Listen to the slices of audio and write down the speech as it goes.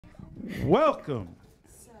Welcome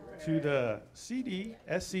to the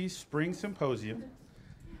CDSC Spring Symposium.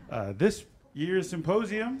 This year's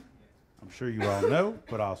symposium, I'm sure you all know,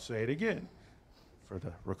 but I'll say it again for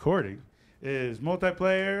the recording, is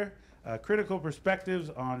multiplayer, critical perspectives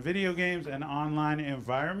on video games and online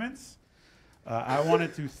environments. I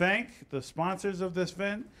wanted to thank the sponsors of this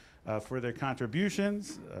event for their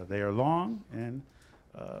contributions. They are long and,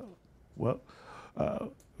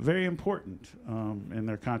 very important in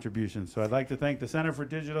their contributions. So I'd like to thank the Center for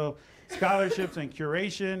Digital Scholarships and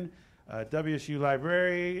Curation, WSU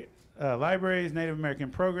Libraries, Native American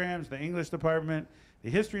Programs, the English Department, the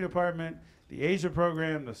History Department, the Asia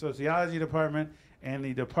Program, the Sociology Department, and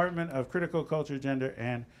the Department of Critical Culture, Gender,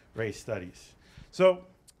 and Race Studies. So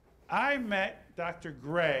I met Dr.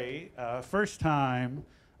 Gray first time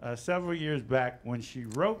several years back when she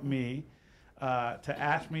wrote me to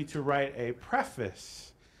ask me to write a preface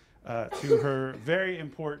to her very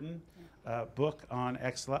important book on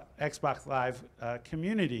Xbox Live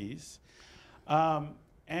communities.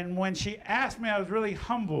 And when she asked me, I was really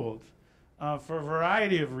humbled for a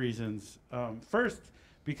variety of reasons. First,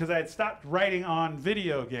 because I had stopped writing on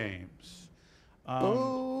video games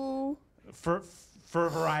for a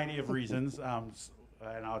variety of reasons.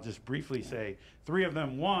 And I'll just briefly say three of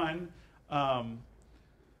them. One,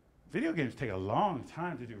 video games take a long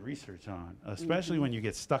time to do research on, especially when you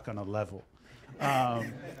get stuck on a level.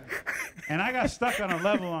 And I got stuck on a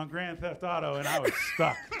level on Grand Theft Auto, and I was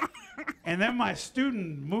stuck. And then my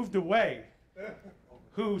student moved away,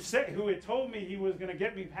 who had told me he was going to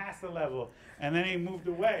get me past the level, and then he moved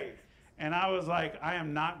away. And I was like, I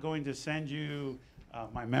am not going to send you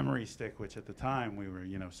my memory stick, which at the time we were,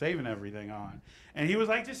 saving everything on. And he was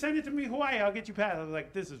like, just send it to me, Hawaii, I'll get you past. I was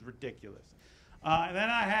like, this is ridiculous. And then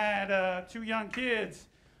I had two young kids,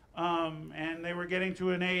 and they were getting to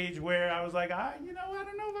an age where I was like, I don't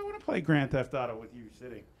know if I want to play Grand Theft Auto with you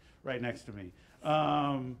sitting right next to me.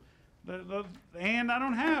 And I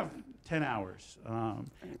don't have 10 hours.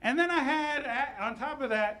 And then I had, on top of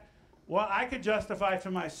that, well, I could justify to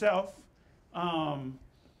myself, and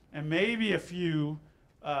maybe a few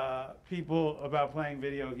people about playing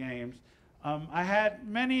video games. I had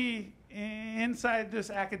many inside this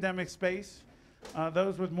academic space,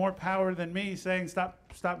 those with more power than me, saying stop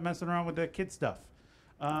messing around with the kid stuff.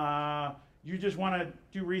 You just want to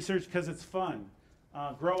do research because it's fun.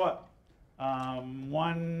 Grow up.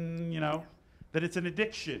 That it's an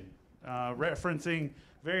addiction, referencing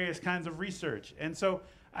various kinds of research. And so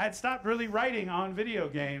I had stopped really writing on video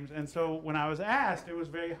games. And so when I was asked, it was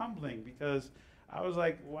very humbling because I was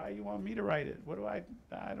like, why do you want me to write it?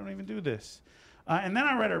 I don't even do this. And then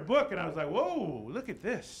I read her book and I was like, whoa, look at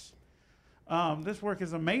this. This work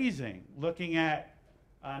is amazing, looking at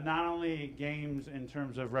not only games in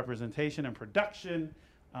terms of representation and production,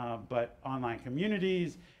 but online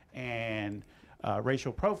communities and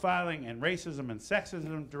racial profiling and racism and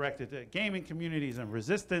sexism directed to gaming communities and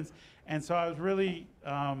resistance. And so I was really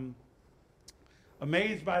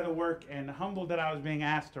amazed by the work and humbled that I was being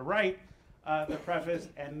asked to write the preface,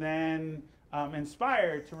 and then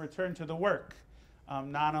inspired to return to the work,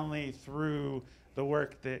 not only through the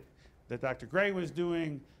work that Dr. Gray was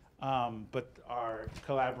doing, but our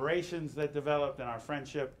collaborations that developed and our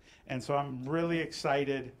friendship. And so I'm really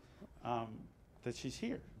excited that she's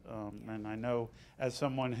here. And I know as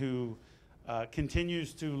someone who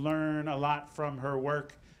continues to learn a lot from her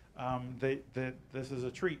work, that this is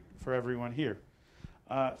a treat for everyone here.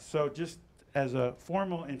 So just as a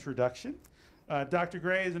formal introduction, Dr.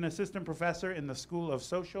 Gray is an assistant professor in the School of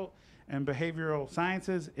Social and Behavioral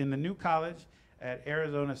Sciences in the New College at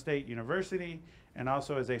Arizona State University, and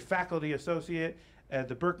also as a faculty associate at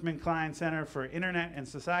the Berkman Klein Center for Internet and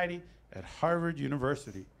Society at Harvard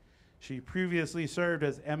University. She previously served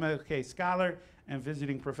as MLK Scholar and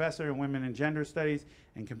visiting professor in Women and Gender Studies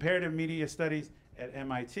and Comparative Media Studies at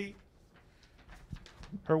MIT.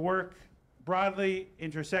 Her work broadly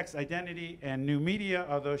intersects identity and new media,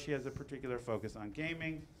 although she has a particular focus on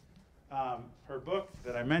gaming. Her book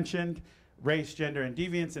that I mentioned, Race, Gender, and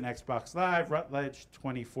Deviance in Xbox Live, Routledge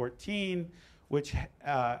 2014, which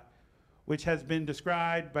has been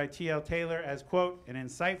described by T.L. Taylor as, quote, an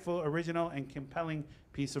insightful, original, and compelling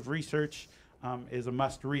piece of research, is a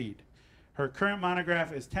must-read. Her current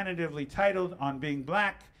monograph is tentatively titled On Being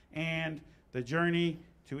Black and the Journey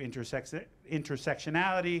to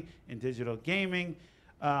Intersectionality in Digital Gaming,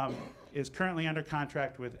 is currently under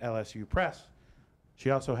contract with LSU Press. She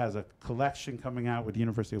also has a collection coming out with the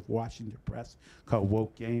University of Washington Press called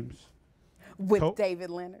Woke Games. With David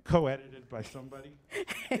Leonard. Co-edited by somebody.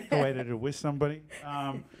 Co-edited with somebody.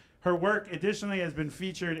 Her work additionally has been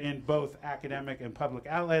featured in both academic and public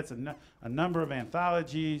outlets and a number of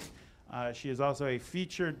anthologies. She is also a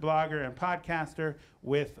featured blogger and podcaster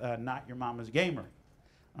with Not Your Mama's Gamer.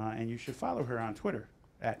 And you should follow her on Twitter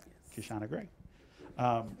at Kishonna Gray.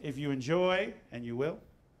 If you enjoy, and you will,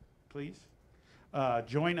 please,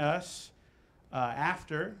 join us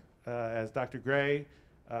after, as Dr. Gray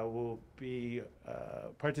will be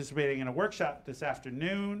participating in a workshop this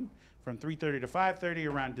afternoon from 3:30 to 5:30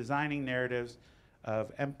 around designing narratives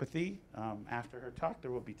of empathy. After her talk, there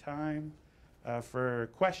will be time for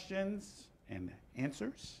questions and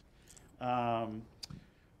answers.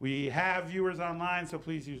 We have viewers online, so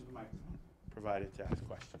please use the microphone provided to ask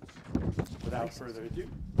questions. Without further ado,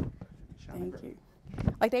 Thank you.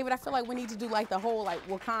 Like, David, I feel like we need to do like the whole like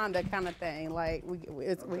Wakanda kind of thing. Like we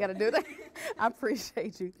got to do that. I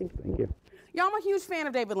appreciate you. Thank you. Y'all, I'm a huge fan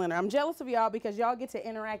of David Leonard. I'm jealous of y'all because y'all get to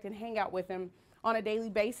interact and hang out with him on a daily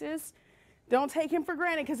basis. Don't take him for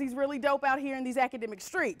granted because he's really dope out here in these academic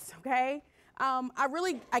streets, okay?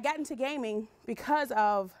 I got into gaming because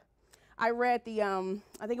of, I read the,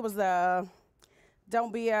 I think it was the,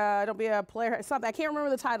 don't be a player, something, I can't remember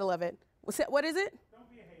the title of it. What is it? Don't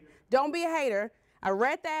be a hater. Don't be a hater. I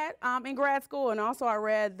read that in grad school, and also I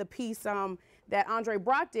read the piece that Andre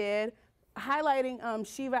Brock did highlighting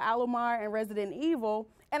Shiva Alomar and Resident Evil,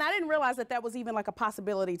 and I didn't realize that that was even like a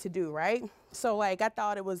possibility to do, right? So like I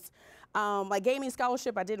thought it was like gaming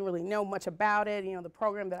scholarship. I didn't really know much about it. You know, the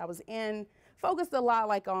program that I was in focused a lot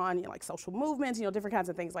like on, you know, like social movements, you know, different kinds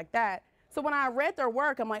of things like that. So when I read their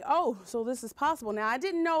work, I'm like, oh, so this is possible. Now, I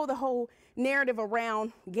didn't know the whole narrative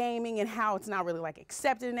around gaming and how it's not really like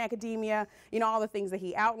accepted in academia, you know, all the things that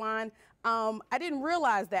he outlined. I didn't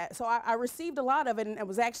realize that. So I received a lot of it, and I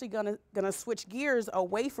was actually gonna switch gears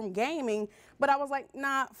away from gaming, but I was like,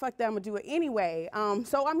 nah, fuck that, I'm gonna do it anyway.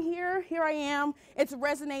 So I'm here I am. It's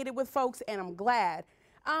resonated with folks, and I'm glad.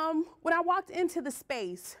 When I walked into the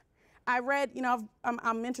space, I read, you know,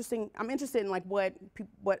 I'm interested in like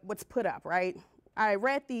what's put up, right? I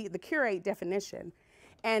read the curate definition,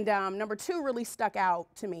 and number 2 really stuck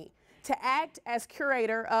out to me. To act as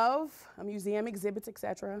curator of a museum, exhibits,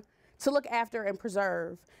 etc., to look after and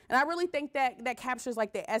preserve. And I really think that captures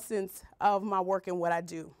like the essence of my work and what I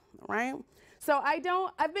do, right? So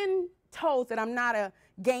I've been told that I'm not a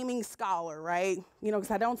gaming scholar, right? You know,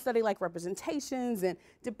 because I don't study like representations and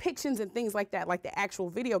depictions and things like that, like the actual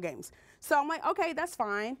video games. So I'm like, okay, that's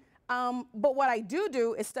fine. But what I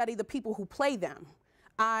do is study the people who play them.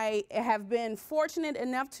 I have been fortunate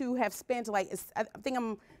enough to have spent like, I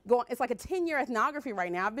think it's like a 10-year ethnography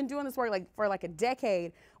right now. I've been doing this work like for like a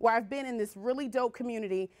decade, where I've been in this really dope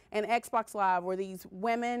community in Xbox Live where these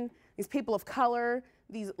women, these people of color,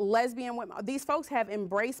 these lesbian women, these folks have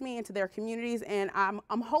embraced me into their communities, and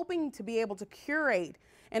I'm hoping to be able to curate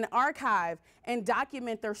and archive and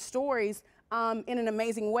document their stories in an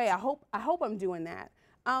amazing way. I hope I'm doing that.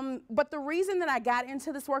 But the reason that I got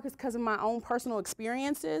into this work is because of my own personal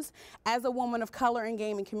experiences as a woman of color in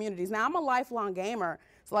gaming communities. Now, I'm a lifelong gamer,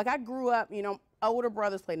 so like I grew up, you know, older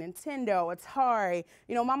brothers played Nintendo, Atari,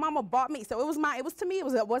 you know, my mama bought me, so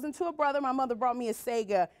it wasn't to a brother, my mother brought me a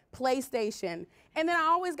Sega, PlayStation, and then I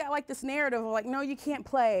always got like this narrative of like, no, you can't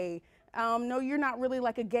play, no, you're not really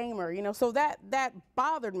like a gamer, you know, so that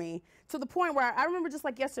bothered me to the point where I remember just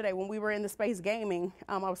like yesterday when we were in the space gaming,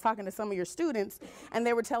 I was talking to some of your students, and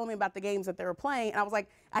they were telling me about the games that they were playing, and I was like,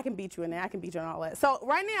 I can beat you in there, I can beat you in all that. So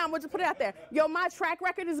right now, I'm gonna just put it out there. Yo, my track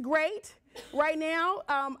record is great. Right now,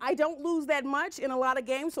 I don't lose that much in a lot of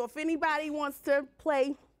games, so if anybody wants to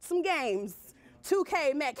play some games,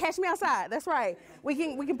 2K, Matt, catch me outside, that's right. We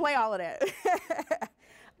can play all of that.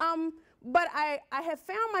 But I have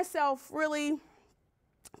found myself really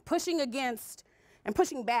pushing against and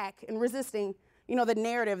pushing back and resisting, you know, the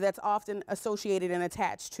narrative that's often associated and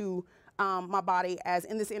attached to my body as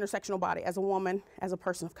in this intersectional body, as a woman, as a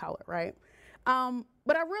person of color, right?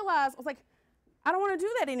 But I realized, I was like, I don't want to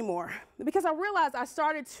do that anymore, because I realized I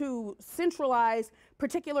started to centralize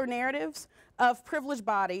particular narratives of privileged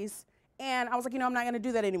bodies, and I was like, you know, I'm not going to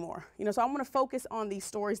do that anymore. You know, so I'm going to focus on these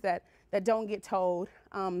stories that don't get told,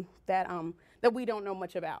 that we don't know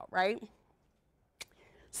much about, right?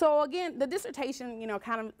 So again, the dissertation, you know,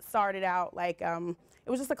 kind of started out like, it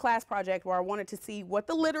was just a class project where I wanted to see what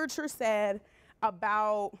the literature said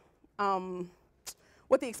about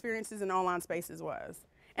what the experiences in online spaces was.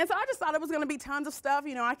 And so I just thought it was going to be tons of stuff,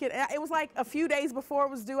 you know, it was like a few days before it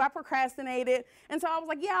was due, I procrastinated, and so I was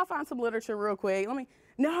like, yeah, I'll find some literature real quick.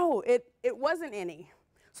 No, it wasn't any.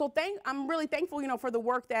 So I'm really thankful, you know, for the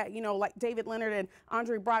work that, you know, like David Leonard and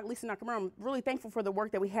Andre Brock, Lisa Nakamura, I'm really thankful for the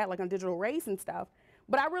work that we had like on digital race and stuff.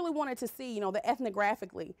 But I really wanted to see, the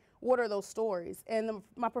ethnographically, what are those stories? And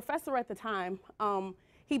my professor at the time,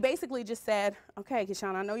 he basically just said, okay,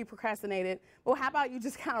 Kishonna, I know you procrastinated, but how about you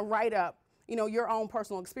just kind of write up, your own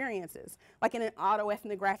personal experiences, like in an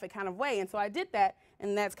autoethnographic kind of way. And so I did that,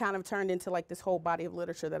 and that's kind of turned into like this whole body of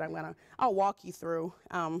literature that I'll walk you through.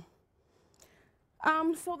 So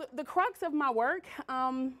the crux of my work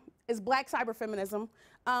is Black cyberfeminism.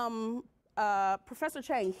 Professor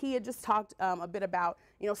Chang, he had just talked a bit about,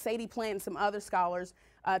 Sadie Plant and some other scholars,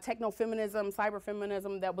 technofeminism,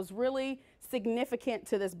 cyberfeminism, that was really significant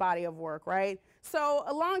to this body of work, right? So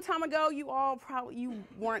a long time ago, you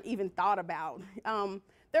weren't even thought about.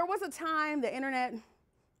 There was a time, the internet,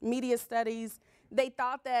 media studies, they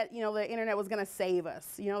thought that, the internet was going to save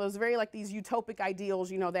us. There was very like these utopic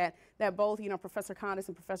ideals, that both, Professor Condis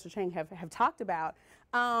and Professor Chang have talked about.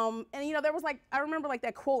 And, there was I remember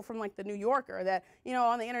that quote from the New Yorker that,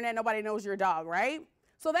 on the internet, nobody knows your dog, right?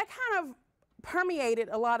 So that kind of permeated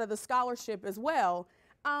a lot of the scholarship as well,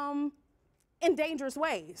 in dangerous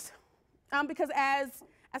ways. Because as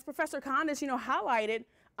Professor Condis, highlighted,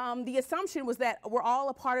 the assumption was that we're all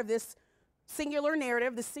a part of this singular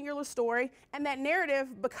narrative, this singular story, and that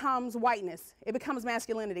narrative becomes whiteness, it becomes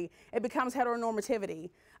masculinity, it becomes heteronormativity.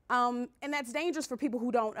 And that's dangerous for people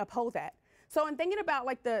who don't uphold that. So in thinking about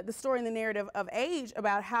the story and the narrative of Age,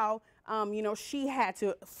 about how she had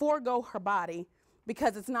to forego her body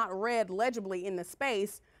because it's not read legibly in the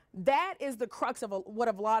space, that is the crux of what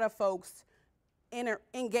a lot of folks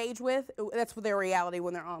engage with. That's their reality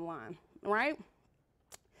when they're online, right?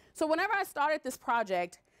 So whenever I started this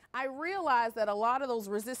project, I realized that a lot of those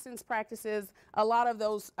resistance practices, a lot of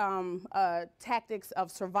those tactics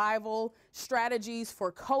of survival, strategies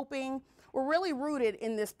for coping, were really rooted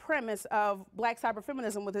in this premise of Black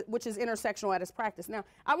cyberfeminism, which is intersectional at its practice. Now,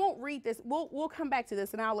 I won't read this. We'll come back to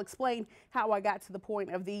this, and I'll explain how I got to the point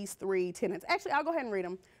of these 3 tenets. Actually, I'll go ahead and read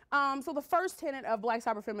them. So the first tenet of Black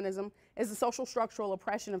cyberfeminism is the social structural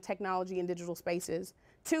oppression of technology and digital spaces.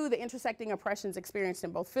 2, the intersecting oppressions experienced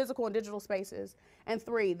in both physical and digital spaces. And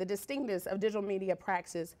 3, the distinctness of digital media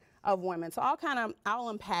praxis of women. So I'll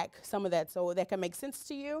unpack some of that so that can make sense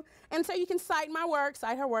to you. And so you can cite my work,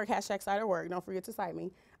 cite her work, hashtag cite her work. Don't forget to cite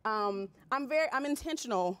me. I'm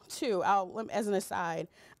intentional too, as an aside.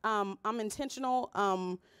 I'm intentional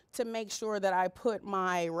to make sure that I put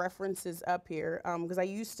my references up here, because I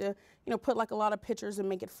used to, put a lot of pictures and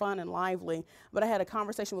make it fun and lively. But I had a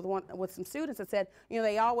conversation with some students that said,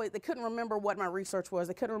 they couldn't remember what my research was,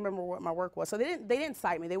 they couldn't remember what my work was, so they didn't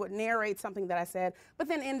cite me. They would narrate something that I said, but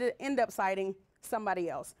then end up citing somebody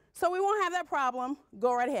else. So we won't have that problem.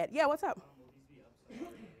 Go right ahead. Yeah, what's up? Will these be up so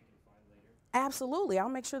that they can find later? Absolutely, I'll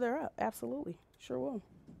make sure they're up. Absolutely, sure will.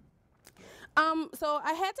 So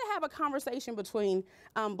I had to have a conversation between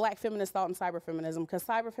Black feminist thought and cyberfeminism, because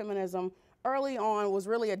cyberfeminism early on was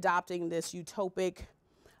really adopting this utopic,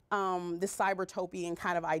 this cybertopian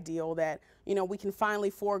kind of ideal that, we can finally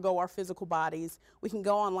forego our physical bodies, we can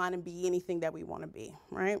go online and be anything that we want to be,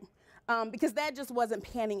 right? Because that just wasn't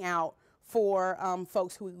panning out for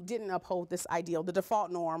folks who didn't uphold this ideal, the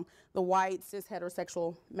default norm, the white, cis,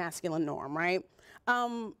 heterosexual, masculine norm, right?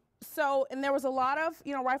 And there was a lot of,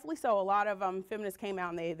 rightfully so, a lot of feminists came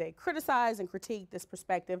out and they criticized and critiqued this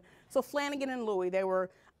perspective. So Flanagan and Louis,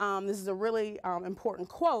 this is a really important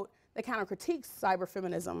quote that kind of critiques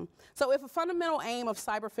cyberfeminism. So if a fundamental aim of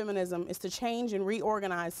cyberfeminism is to change and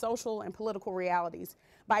reorganize social and political realities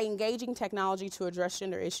by engaging technology to address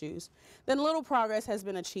gender issues, then little progress has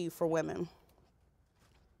been achieved for women.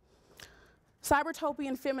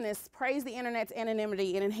 Cybertopian feminists praise the internet's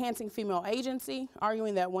anonymity in enhancing female agency,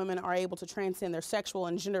 arguing that women are able to transcend their sexual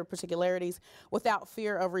and gender particularities without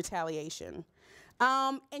fear of retaliation.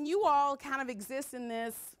 And you all kind of exist in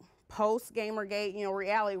this post-Gamergate,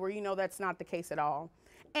 reality where that's not the case at all.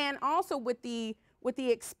 And also with the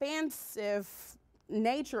expansive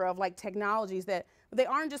nature of technologies that they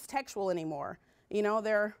aren't just textual anymore.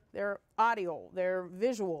 They're audio, they're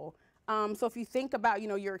visual. So if you think about,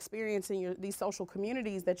 your experience in these social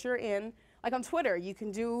communities that you're in, like on Twitter, you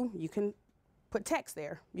can put text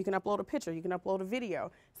there. You can upload a picture, you can upload a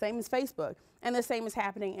video. Same as Facebook. And the same is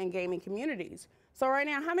happening in gaming communities. So right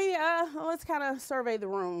now, how many, let's kind of survey the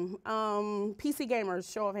room. PC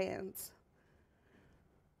gamers, show of hands.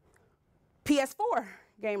 PS4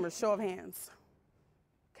 gamers, show of hands.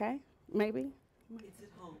 Okay, maybe? It's at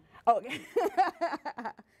home. Oh, okay.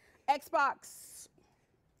 Xbox.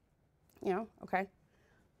 Okay.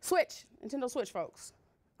 Switch, Nintendo Switch, folks.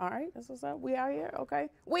 All right, that's what's up. We out here, okay.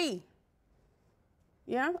 Wii.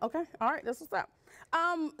 Yeah, okay, all right, that's what's up.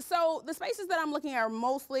 So the spaces that I'm looking at are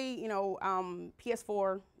mostly,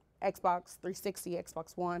 PS4, Xbox 360,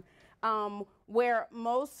 Xbox One, where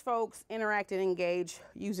most folks interact and engage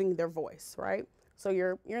using their voice, right? So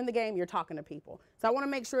you're in the game, you're talking to people. So I want to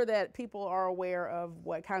make sure that people are aware of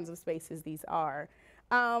what kinds of spaces these are.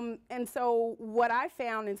 And so what I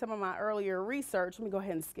found in some of my earlier research, let me go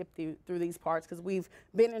ahead and skip through these parts because we've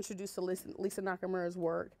been introduced to Lisa Nakamura's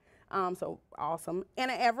work. So awesome.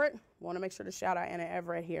 Anna Everett, want to make sure to shout out Anna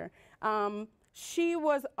Everett here. She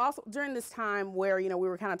was also during this time where, you know, we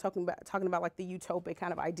were kind of talking about like the utopic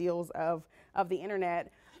kind of ideals of the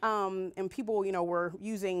internet, and people, you know, were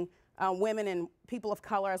using women and people of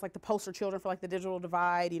color as like the poster children for like the digital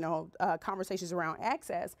divide, you know, conversations around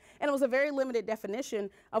access. And it was a very limited definition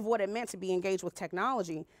of what it meant to be engaged with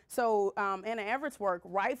technology. So Anna Everett's work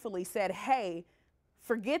rightfully said, hey,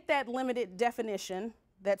 forget that limited definition,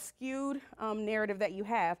 that skewed narrative that you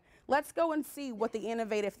have. Let's go and see what the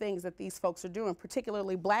innovative things that these folks are doing,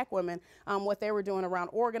 particularly black women, what they were doing around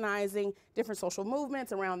organizing different social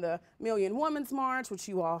movements, around the Million Women's March, which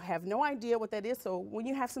you all have no idea what that is. So when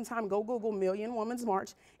you have some time, go Google Million Women's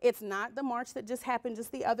March. It's not the march that just happened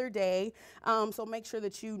just the other day. So make sure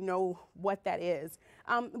that you know what that is.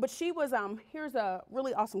 But she was, here's a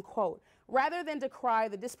really awesome quote. Rather than decry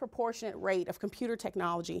the disproportionate rate of computer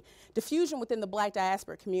technology diffusion within the black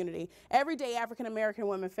diaspora community, everyday African American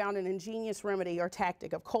women found an ingenious remedy or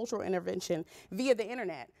tactic of cultural intervention via the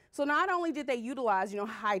internet. So not only did they utilize, you know,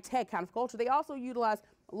 high-tech kind of culture, they also utilized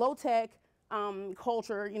low-tech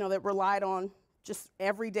culture, you know, that relied on just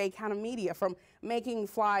everyday kind of media, from making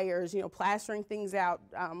flyers, you know, plastering things out,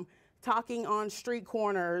 talking on street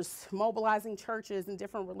corners, mobilizing churches and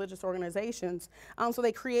different religious organizations. So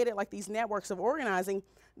they created like these networks of organizing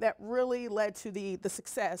that really led to the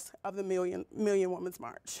success of the Million Women's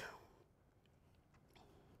March.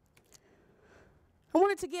 I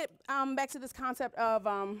wanted to get back to this concept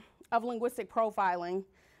of linguistic profiling.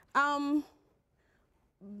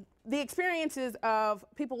 The experiences of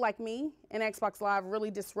people like me and Xbox Live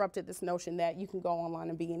really disrupted this notion that you can go online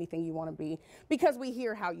and be anything you want to be, because we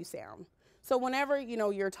hear how you sound. So whenever, you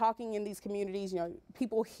know, you're talking in these communities, you know,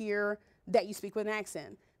 people hear that you speak with an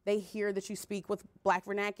accent. They hear that you speak with black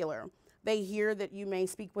vernacular. They hear that you may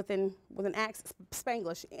speak with an accent,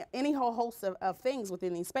 Spanglish, any whole host of things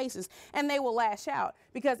within these spaces, and they will lash out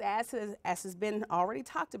because, as has been already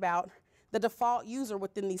talked about, the default user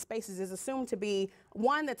within these spaces is assumed to be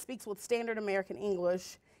one that speaks with standard American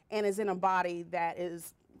English and is in a body that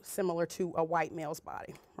is similar to a white male's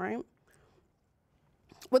body, right?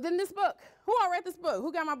 Within this book, who all read this book?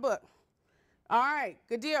 Who got my book? All right,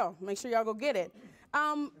 good deal. Make sure y'all go get it.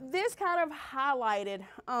 This kind of highlighted,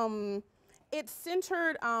 it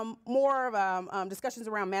centered more of discussions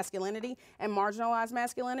around masculinity and marginalized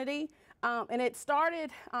masculinity. And it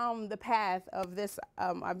started the path of this.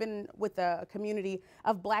 I've been with a community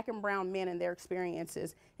of black and brown men and their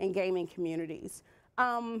experiences in gaming communities.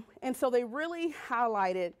 And so they really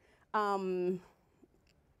highlighted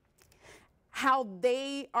how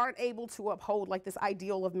they aren't able to uphold like this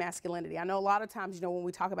ideal of masculinity. I know a lot of times, you know, when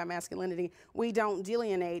we talk about masculinity, we don't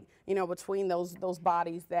delineate, you know, between those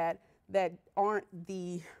bodies that aren't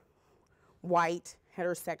the white,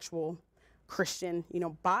 heterosexual, Christian, you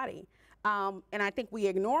know, body. And I think we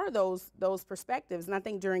ignore those perspectives. And I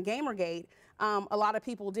think during Gamergate, a lot of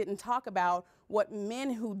people didn't talk about what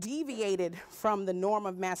men who deviated from the norm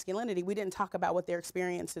of masculinity, we didn't talk about what their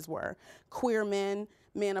experiences were. Queer men,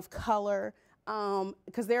 men of color,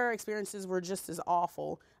 because their experiences were just as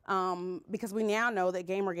awful. Because we now know that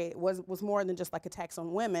Gamergate was more than just like attacks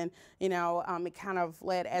on women. You know, it kind of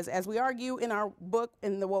led, as we argue in our book,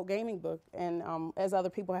 in the Woke Gaming book, and as other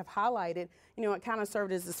people have highlighted, you know, it kind of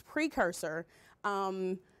served as this precursor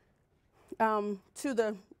to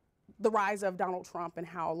the rise of Donald Trump and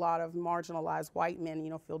how a lot of marginalized white men, you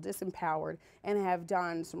know, feel disempowered and have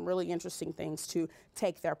done some really interesting things to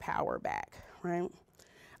take their power back, right?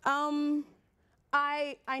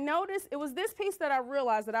 I noticed, it was this piece that I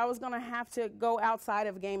realized that I was going to have to go outside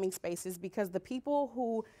of gaming spaces, because the people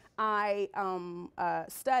who I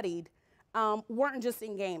studied weren't just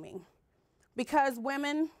in gaming. Because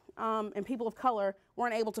women and people of color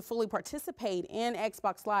weren't able to fully participate in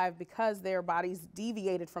Xbox Live because their bodies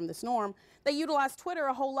deviated from this norm, they utilized Twitter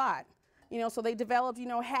a whole lot. You know, so they developed, you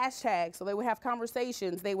know, hashtags, so they would have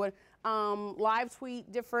conversations. They would live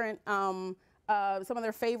tweet different some of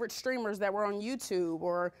their favorite streamers that were on YouTube,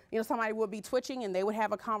 or, you know, somebody would be twitching and they would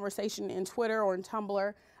have a conversation in Twitter or in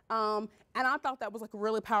Tumblr. And I thought that was like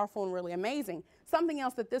really powerful and really amazing. Something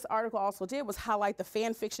else that this article also did was highlight the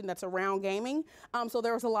fan fiction that's around gaming. So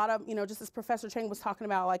there was a lot of, you know, just as Professor Chang was talking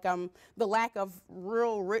about, like the lack of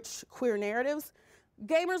real rich queer narratives.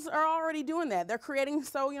 gamers are already doing that. They're creating,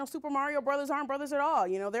 so, Super Mario Brothers aren't brothers at all.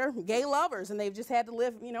 They're gay lovers and they've just had to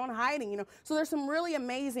live, in hiding, So there's some really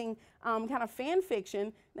amazing kind of fan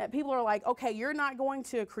fiction that people are like, okay, you're not going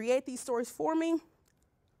to create these stories for me.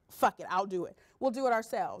 Fuck it, I'll do it. We'll do it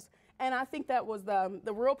ourselves. And I think that was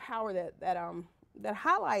the real power that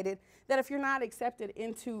highlighted that if you're not accepted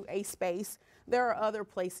into a space, there are other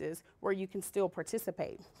places where you can still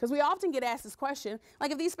participate. Because we often get asked this question,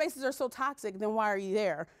 like, if these spaces are so toxic, then why are you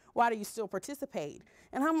there? Why do you still participate?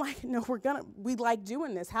 And I'm like, no, we like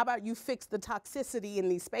doing this. How about you fix the toxicity in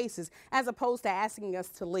these spaces as opposed to asking us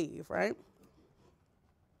to leave, right?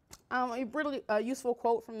 A really useful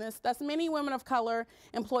quote from this: thus many women of color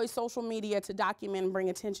employ social media to document and bring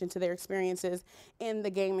attention to their experiences in the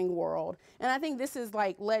gaming world. And I think this has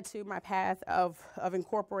led to my path of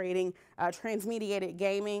incorporating transmediated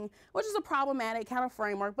gaming, which is a problematic kind of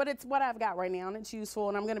framework, but it's what I've got right now and it's useful,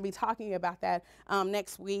 and I'm going to be talking about that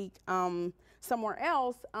next week somewhere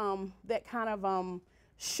else that kind of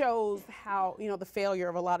shows how, the failure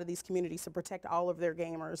of a lot of these communities to protect all of their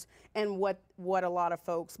gamers and what a lot of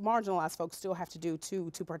folks, marginalized folks, still have to do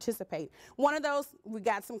to participate. One of those, we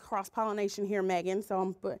got some cross-pollination here, Megan,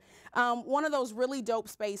 so one of those really dope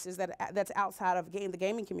spaces that's outside of the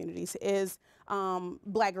gaming communities is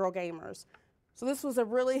Black Girl Gamers. So this was a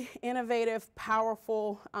really innovative,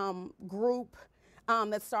 powerful group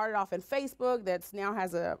that started off in Facebook, that now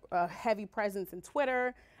has a heavy presence in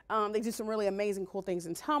Twitter. They do some really amazing, cool things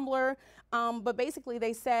in Tumblr. But basically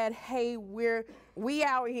they said, hey, we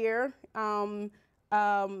out here. There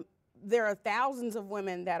are thousands of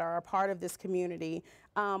women that are a part of this community.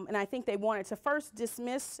 And I think they wanted to first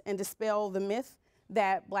dismiss and dispel the myth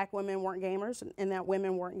that Black women weren't gamers and that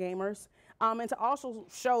women weren't gamers. And to also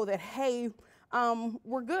show that, hey,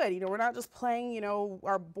 we're good. We're not just playing,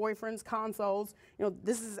 our boyfriend's consoles.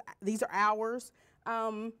 These are ours.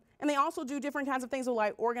 And they also do different kinds of things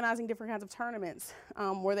with organizing different kinds of tournaments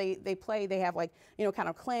where they play. They have kind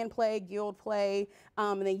of clan play, guild play,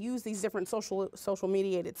 and they use these different social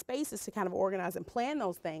mediated spaces to kind of organize and plan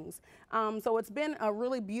those things. So it's been a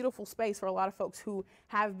really beautiful space for a lot of folks who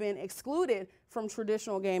have been excluded from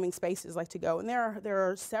traditional gaming spaces to go. And there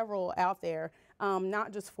are several out there,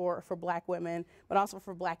 not just for Black women, but also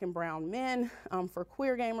for Black and brown men, for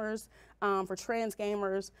queer gamers, for trans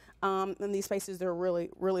gamers, and these spaces, they're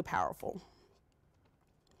really, really powerful.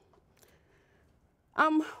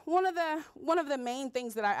 One of the main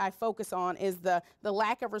things that I focus on is the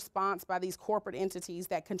lack of response by these corporate entities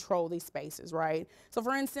that control these spaces, right? So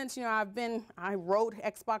for instance, I wrote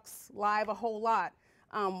Xbox Live a whole lot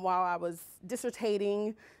while I was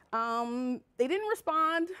dissertating. They didn't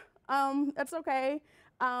respond. That's okay.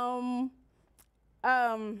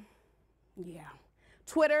 Yeah.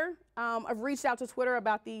 Twitter. I've reached out to Twitter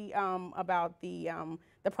about the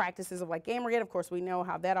practices of Gamergate. Of course, we know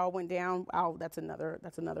how that all went down. Oh, that's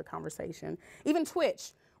another conversation. Even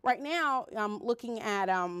Twitch. Right now, looking at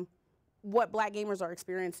what Black gamers are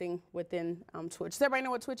experiencing within Twitch. Does everybody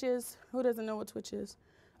know what Twitch is? Who doesn't know what Twitch is?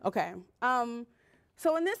 Okay.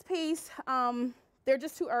 So in this piece, they're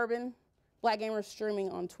just too urban. Black gamers streaming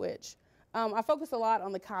on Twitch. I focus a lot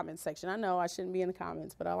on the comments section. I know I shouldn't be in the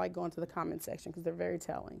comments, but I like going to the comments section because they're very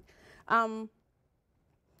telling.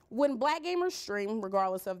 When Black gamers stream,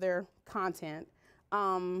 regardless of their content,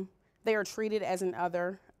 they are treated as an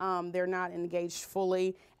other. They're not engaged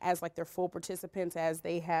fully as they're full participants, as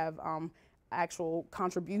they have actual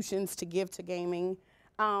contributions to give to gaming.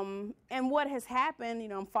 And what has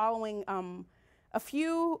happened, I'm following a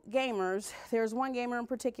few gamers. There's one gamer in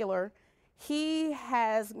particular. He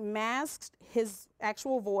has masked his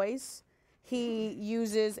actual voice. He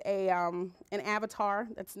uses an avatar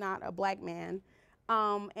that's not a Black man.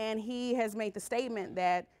 And he has made the statement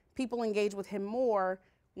that people engage with him more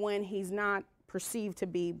when he's not perceived to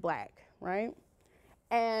be Black, right?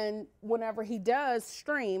 And whenever he does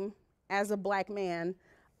stream as a Black man,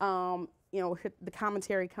 the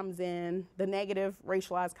commentary comes in, the negative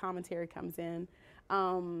racialized commentary comes in.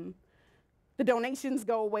 The donations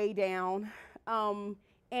go way down.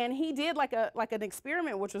 And he did an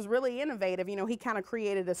experiment, which was really innovative. He kind of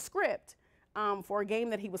created a script for a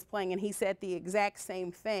game that he was playing, and he said the exact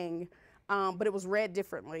same thing, but it was read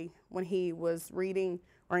differently when he was reading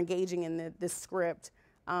or engaging in this script.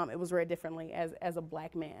 It was read differently as a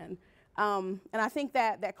Black man. And I think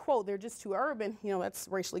that quote, they're just too urban, that's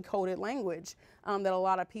racially coded language, that a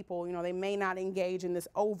lot of people, they may not engage in this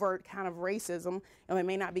overt kind of racism, and they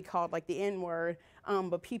may not be called the N-word,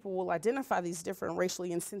 but people will identify these different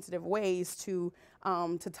racially insensitive ways to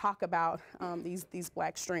talk about these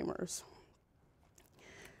Black streamers.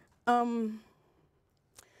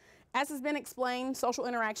 As has been explained, social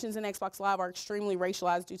interactions in Xbox Live are extremely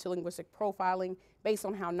racialized due to linguistic profiling based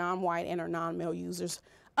on how non-white and or non-male users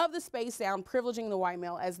of the space sound, privileging the white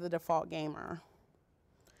male as the default gamer.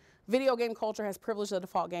 Video game culture has privileged the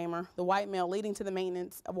default gamer, the white male, leading to the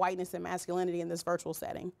maintenance of whiteness and masculinity in this virtual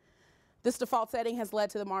setting. This default setting has led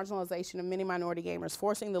to the marginalization of many minority gamers,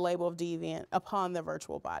 forcing the label of deviant upon their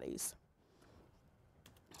virtual bodies.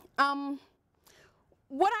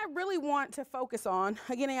 What I really want to focus on,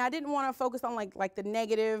 again, I didn't want to focus on like the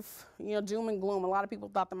negative, doom and gloom. A lot of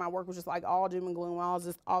people thought that my work was just like all doom and gloom, all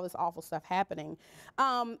this awful stuff happening.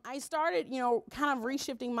 I started, kind of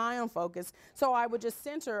reshifting my own focus. So I would just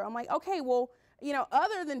center, I'm like, okay, well,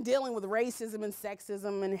 other than dealing with racism and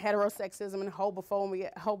sexism and heterosexism and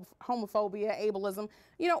homophobia, ableism,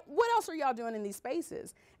 what else are y'all doing in these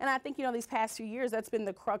spaces? And I think, these past few years, that's been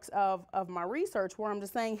the crux of my research, where I'm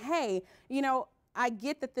just saying, hey, I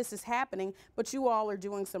get that this is happening, but you all are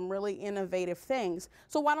doing some really innovative things.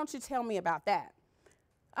 So why don't you tell me about that?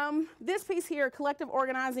 This piece here, collective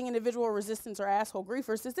organizing, individual resistance, or asshole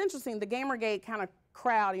griefers, it's interesting. The Gamergate kind of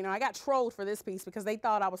crowd, I got trolled for this piece because they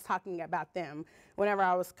thought I was talking about them whenever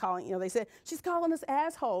I was calling, they said, she's calling us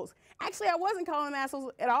assholes. Actually, I wasn't calling them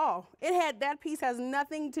assholes at all. That piece has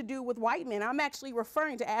nothing to do with white men. I'm actually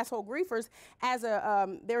referring to asshole griefers as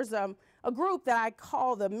there's a group that I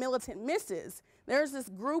call the militant misses. There's this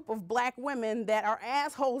group of black women that are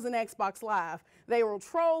assholes in Xbox Live. They will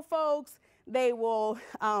troll folks. They will,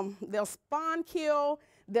 they'll spawn kill.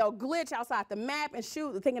 They'll glitch outside the map and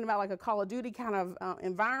shoot, thinking about like a Call of Duty kind of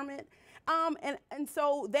environment. And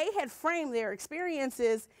so they had framed their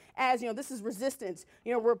experiences as, this is resistance.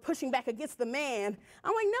 We're pushing back against the man.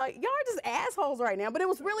 I'm like, no, y'all are just assholes right now. But it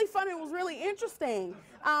was really fun. It was really interesting.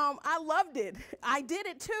 I loved it. I did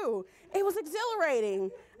it too. It was exhilarating.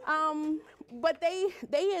 But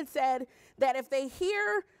they had said that if they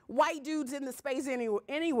hear white dudes in the space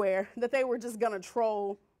anywhere, that they were just gonna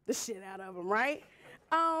troll the shit out of them, right?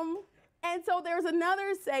 And so there's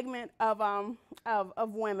another segment of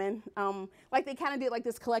women, like they kind of did like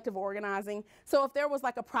this collective organizing. So if there was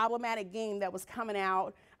like a problematic game that was coming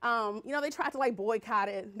out, they tried to like boycott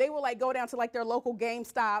it. They would like go down to like their local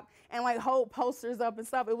GameStop and like hold posters up and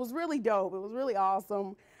stuff. It was really dope. It was really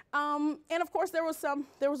awesome. And of course there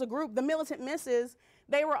was a group, the Militant Misses.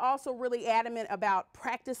 They were also really adamant about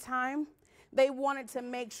practice time. They wanted to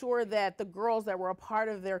make sure that the girls that were a part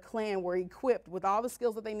of their clan were equipped with all the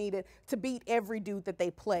skills that they needed to beat every dude that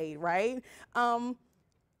they played, right? And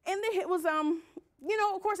then it was,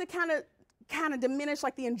 of course it kind of diminished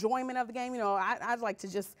like the enjoyment of the game. I'd like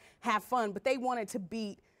to just have fun, but they wanted to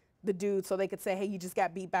beat the dude so they could say, hey, you just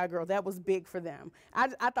got beat by a girl. That was big for them. I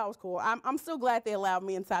thought it was cool. I'm still glad they allowed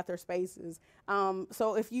me inside their spaces.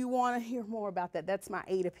 So if you want to hear more about that, that's my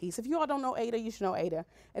Ada piece. If you all don't know Ada, you should know Ada.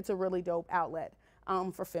 It's a really dope outlet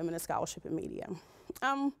for feminist scholarship and media.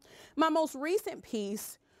 My most recent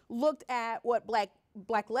piece looked at what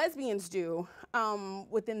black lesbians do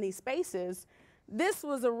within these spaces. This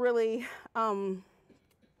was a really,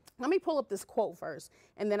 let me pull up this quote first,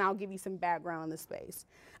 and then I'll give you some background on this space.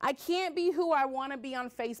 I can't be who I want to be on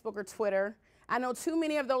Facebook or Twitter. I know too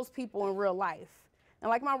many of those people in real life. And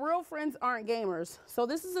like my real friends aren't gamers, so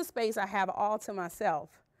this is a space I have all to myself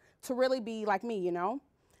to really be like me,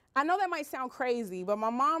 I know that might sound crazy, but my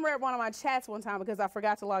mom read one of my chats one time because I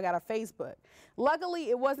forgot to log out of Facebook. Luckily,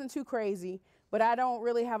 it wasn't too crazy, but I don't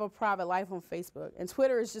really have a private life on Facebook, and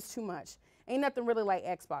Twitter is just too much. Ain't nothing really like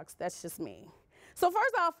Xbox, that's just me. So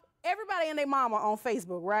first off, everybody and their mama on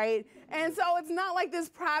Facebook, right? And so it's not like this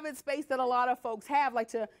private space that a lot of folks have, like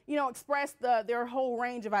to, express their whole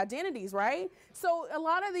range of identities, right? So a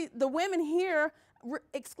lot of the women here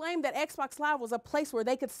exclaimed that Xbox Live was a place where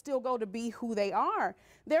they could still go to be who they are.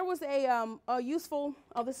 There was a useful,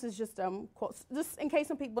 this is just quotes, just in case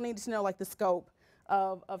some people need to know like the scope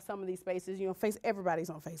of some of these spaces.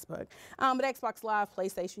 Everybody's on Facebook. But Xbox Live,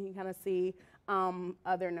 PlayStation, you can kind of see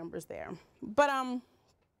other numbers there. But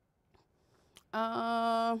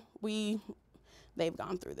they've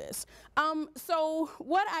gone through this. So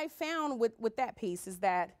what I found with that piece is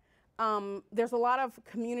that there's a lot of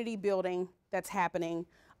community building that's happening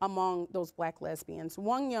among those black lesbians.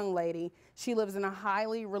 One young lady, she lives in a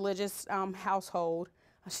highly religious household.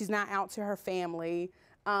 She's not out to her family.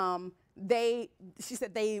 She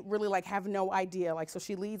said they really have no idea. So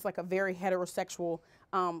she leads a very heterosexual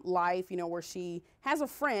life, where she has a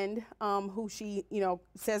friend who she,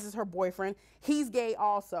 says is her boyfriend. He's gay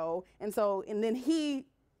also. And then he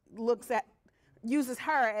looks at uses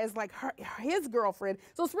her as like his girlfriend.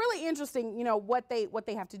 So it's really interesting, you know, what they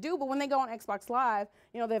have to do. But when they go on Xbox Live,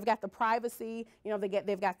 you know, they've got the privacy, you know,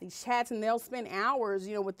 they've got these chats, and they'll spend hours,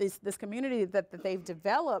 you know, with this community that they've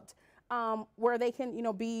developed, where they can, you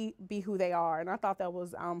know, be who they are. And I thought that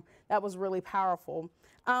was really powerful.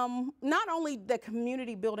 Not only the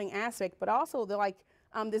community building aspect, but also the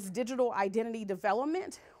this digital identity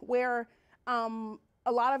development, where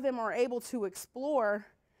a lot of them are able to explore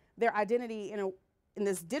their identity in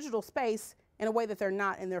this digital space in a way that they're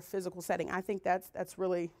not in their physical setting. I think that's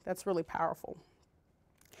really powerful.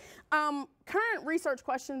 Current research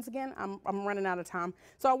questions, again, I'm running out of time,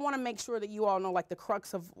 so I want to make sure that you all know like the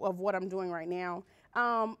crux of what I'm doing right now.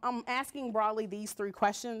 I'm asking broadly these 3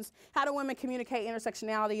 questions. How do women communicate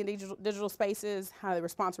intersectionality in digital spaces? How do they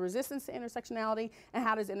respond to resistance to intersectionality? And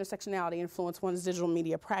how does intersectionality influence one's digital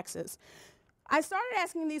media praxis? I started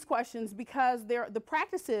asking these questions because they're the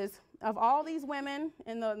practices of all these women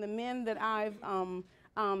and the men that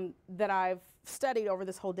I've studied over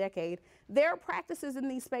this whole decade. Their practices in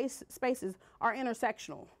these spaces are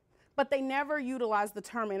intersectional, but they never utilize the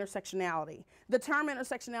term intersectionality. The term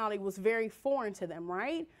intersectionality was very foreign to them,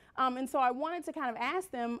 right? And so I wanted to kind of ask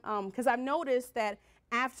them, because I've noticed that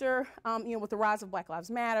after, you know, with the rise of Black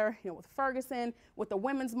Lives Matter, you know, with Ferguson, with the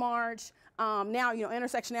Women's March, now, you know,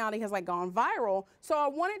 intersectionality has like gone viral. So I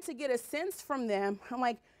wanted to get a sense from them. I'm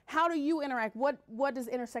like, how do you interact? What does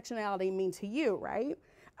intersectionality mean to you, right?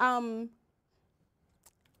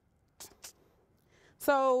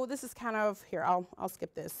 So this is kind of, here, I'll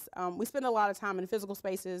skip this. We spend a lot of time in physical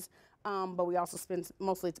spaces, but we also spend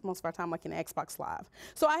most of our time like in Xbox Live.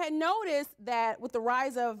 So I had noticed that with the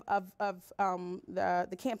rise of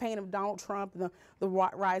the campaign of Donald Trump, the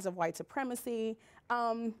rise of white supremacy,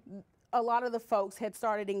 a lot of the folks had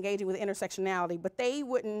started engaging with intersectionality, but they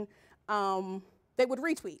wouldn't, they would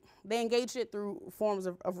retweet. They engaged it through forms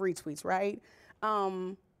of retweets, right?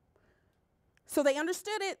 So they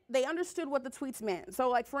understood it, they understood what the tweets meant. So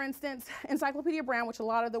like for instance, Encyclopedia Brown, which a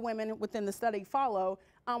lot of the women within the study follow,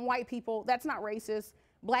 white people, that's not racist.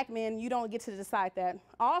 Black men, you don't get to decide that.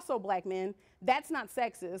 Also black men, that's not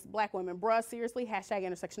sexist. Black women, bruh, seriously, hashtag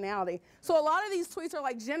intersectionality. So a lot of these tweets are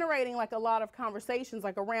like generating like a lot of conversations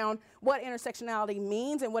like around what intersectionality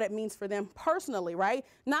means and what it means for them personally, right?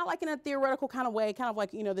 Not like in a theoretical kind of way, kind of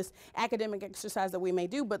like, you know, this academic exercise that we may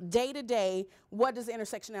do, but day to day, what does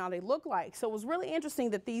intersectionality look like? So it was really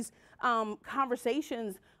interesting that these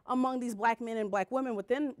conversations among these black men and black women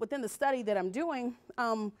within the study that I'm doing,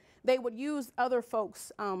 they would use other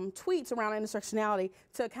folks' tweets around intersectionality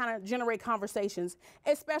to kind of generate conversations,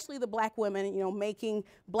 especially the black women, you know, making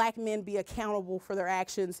black men be accountable for their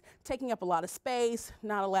actions, taking up a lot of space,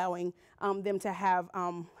 not allowing them to have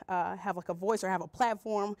like a voice or have a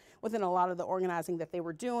platform within a lot of the organizing that they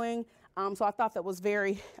were doing. So I thought that was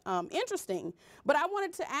very interesting. But I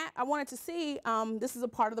wanted to see, this is a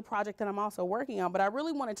part of the project that I'm also working on, but I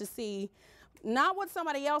really wanted to see not what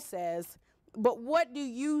somebody else says, but what do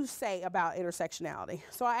you say about intersectionality?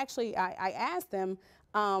 So I asked them,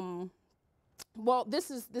 well,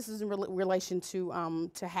 this is in relation to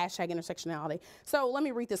hashtag intersectionality. So let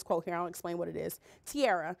me read this quote here. I'll explain what it is.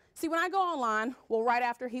 Tierra, see, when I go online, well, right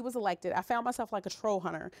after he was elected, I found myself like a troll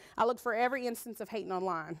hunter. I looked for every instance of hating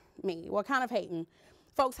online. Me, what kind of hating?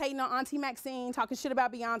 Folks hating on Auntie Maxine, talking shit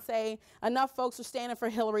about Beyonce. Enough folks were standing for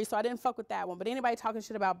Hillary, so I didn't fuck with that one. But anybody talking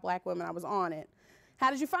shit about black women, I was on it. How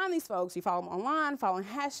did you find these folks? You follow them online, following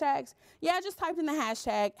hashtags? Yeah, I just typed in the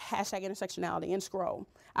hashtag intersectionality, and scroll.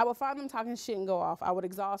 I would find them talking shit and go off. I would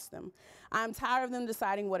exhaust them. I'm tired of them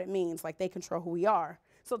deciding what it means, like they control who we are.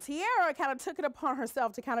 So Tierra kind of took it upon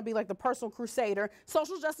herself to kind of be like the personal crusader,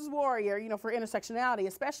 social justice warrior, you know, for intersectionality,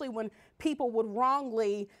 especially when people would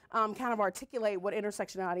wrongly kind of articulate what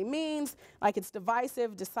intersectionality means, like it's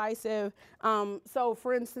divisive, decisive. So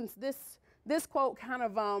for instance, this quote kind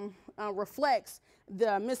of reflects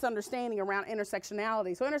the misunderstanding around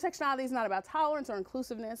intersectionality. So intersectionality is not about tolerance or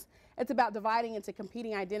inclusiveness. It's about dividing into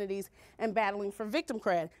competing identities and battling for victim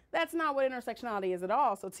cred. That's not what intersectionality is at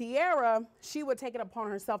all. So Tierra, she would take it upon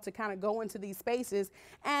herself to kind of go into these spaces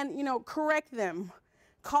and, you know, correct them,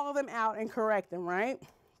 call them out and correct them, right?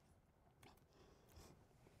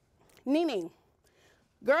 Nene.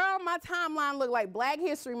 Girl, my timeline looked like Black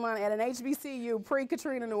History Month at an HBCU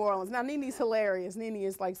pre-Katrina New Orleans. Now, Nene's hilarious. Nene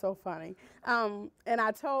is like so funny. And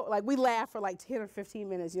I told, like, we laughed for like 10 or 15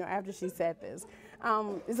 minutes, you know, after she said this.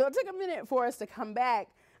 So it took a minute for us to come back.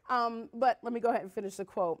 But let me go ahead and finish the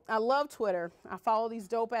quote. I love Twitter. I follow these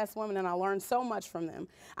dope-ass women and I learn so much from them.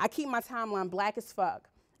 I keep my timeline black as fuck.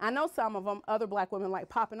 I know some of them, other black women like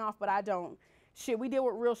popping off, but I don't. Shit, we deal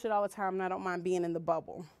with real shit all the time and I don't mind being in the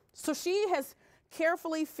bubble. So she has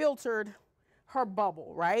carefully filtered her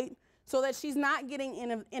bubble, right? So that she's not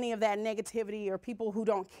getting any of that negativity or people who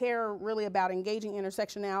don't care really about engaging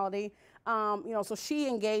intersectionality. You know, so she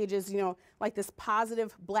engages, you know, like this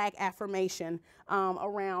positive Black affirmation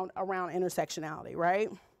around intersectionality, right?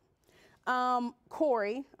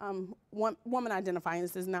 Corey, woman identifying,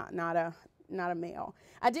 this is not a male.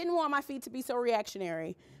 I didn't want my feed to be so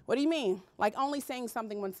reactionary. What do you mean? Like only saying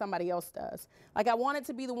something when somebody else does. Like I wanted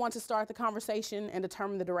to be the one to start the conversation and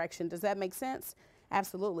determine the direction. Does that make sense?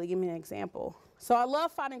 Absolutely. Give me an example. So I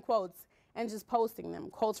love finding quotes and just posting them.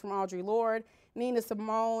 Quotes from Audre Lorde, Nina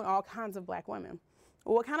Simone, all kinds of Black women.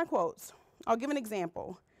 Well, what kind of quotes? I'll give an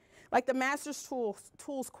example. Like the Master's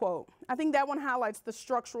Tools quote. I think that one highlights the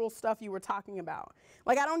structural stuff you were talking about.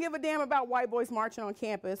 Like, I don't give a damn about white boys marching on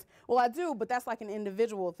campus. Well, I do, but that's like an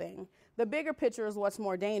individual thing. The bigger picture is what's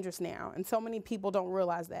more dangerous now, and so many people don't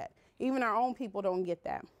realize that. Even our own people don't get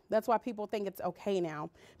that. That's why people think it's okay now,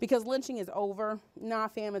 because lynching is over. Nah,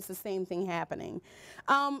 fam, it's the same thing happening.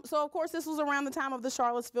 So, of course, this was around the time of the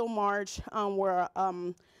Charlottesville March, where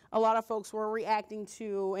a lot of folks were reacting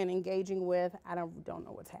to and engaging with, I don't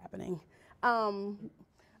know what's happening, to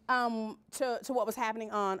what was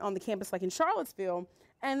happening on the campus, like in Charlottesville.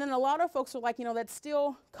 And then a lot of folks are like, you know, that's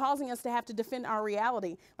still causing us to have to defend our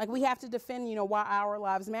reality. Like we have to defend, you know, why our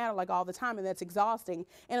lives matter like all the time, and that's exhausting.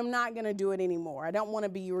 And I'm not going to do it anymore. I don't want to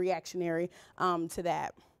be reactionary to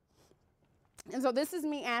that. And so this is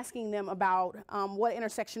me asking them about what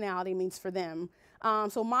intersectionality means for them.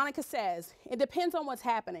 So Monica says, it depends on what's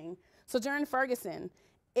happening. So during Ferguson,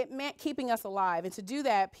 it meant keeping us alive. And to do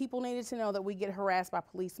that, people needed to know that we get harassed by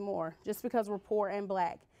police more just because we're poor and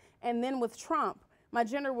Black. And then with Trump, my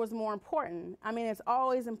gender was more important. I mean, it's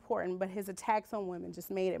always important, but his attacks on women just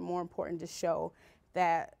made it more important to show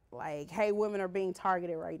that, like, hey, women are being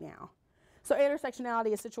targeted right now. So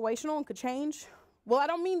intersectionality is situational and could change. Well, I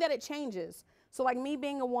don't mean that it changes. So like me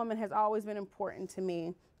being a woman has always been important to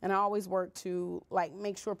me, and I always work to like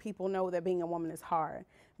make sure people know that being a woman is hard.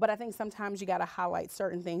 But I think sometimes you got to highlight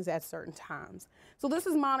certain things at certain times. So this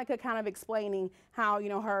is Monica kind of explaining how, you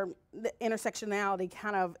know, the intersectionality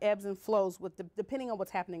kind of ebbs and flows with depending on what's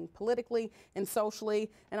happening politically and socially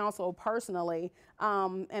and also personally.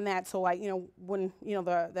 And that, so like, you know, when, you know,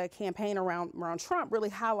 the campaign around Trump really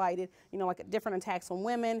highlighted, you know, like different attacks on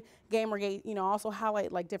women, Gamergate, you know, also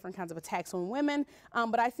highlight like different kinds of attacks on women.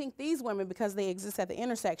 But I think these women, because they exist at the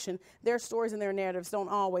intersection, their stories and their narratives don't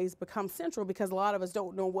always become central because a lot of us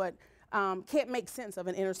don't know what can't make sense of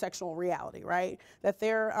an intersectional reality, right? That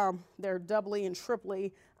they're doubly and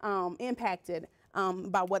triply impacted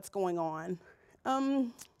by what's going on.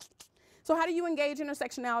 So how do you engage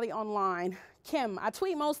intersectionality online? Kim, I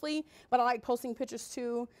tweet mostly, but I like posting pictures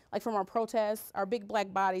too, like from our protests, our big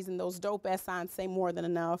Black bodies, and those dope ass signs say more than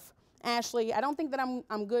enough. Ashley, I don't think that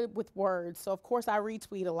I'm good with words, so of course I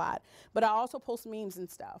retweet a lot, but I also post memes and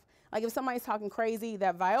stuff. Like if somebody's talking crazy,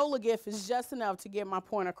 that Viola gift is just enough to get my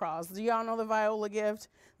point across. Do y'all know the Viola gift?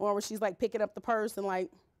 Or where she's like picking up the purse and like,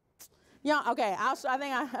 yeah, okay, I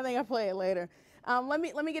think I play it later. Let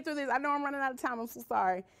me get through this. I know I'm running out of time, I'm so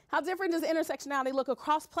sorry. How different does intersectionality look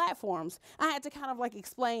across platforms? I had to kind of like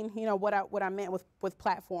explain, you know, what I meant with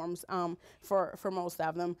platforms for most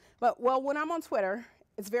of them. But well, when I'm on Twitter,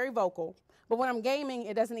 it's very vocal. But when I'm gaming,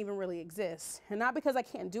 it doesn't even really exist. And not because I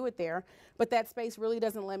can't do it there, but that space really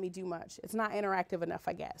doesn't let me do much. It's not interactive enough,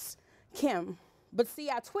 I guess. Kim, but see,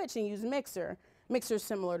 I Twitch and use Mixer. Mixer's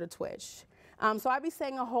similar to Twitch. So I be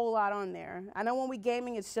saying a whole lot on there. I know when we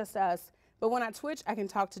gaming, it's just us. But when I Twitch, I can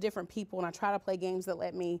talk to different people, and I try to play games that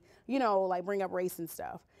let me, you know, like bring up race and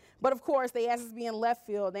stuff. But of course, they ask us to be in left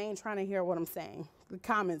field. They ain't trying to hear what I'm saying. The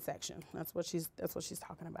comment section. That's what she's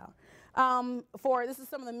talking about. This is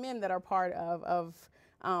some of the men that are part of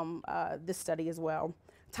this study as well.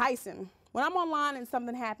 Tyson, when I'm online and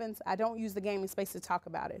something happens, I don't use the gaming space to talk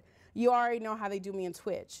about it. You already know how they do me in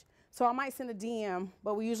Twitch. So I might send a DM,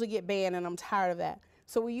 but we usually get banned, and I'm tired of that.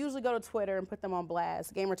 So we usually go to Twitter and put them on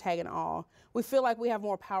blast, gamer tag and all. We feel like we have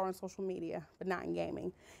more power in social media, but not in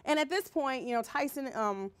gaming. And at this point, you know, Tyson,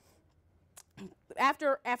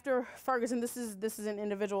 after Ferguson, this is an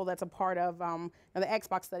individual that's a part of the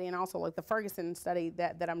Xbox study and also like the Ferguson study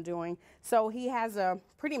that I'm doing. So he has a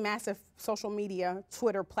pretty massive social media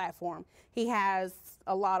Twitter platform. He has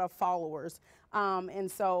a lot of followers.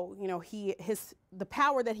 And so, you know, the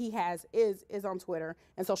power that he has is on Twitter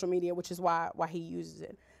and social media, which is why he uses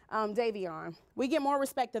it. Davion. We get more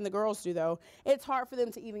respect than the girls do, though. It's hard for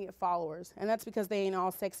them to even get followers, and that's because they ain't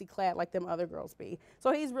all sexy clad like them other girls be.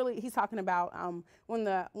 So he's talking about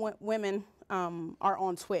when women are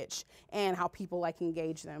on Twitch and how people like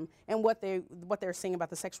engage them and what they're saying about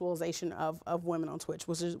the sexualization of women on Twitch,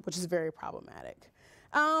 which is very problematic.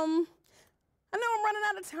 I know I'm running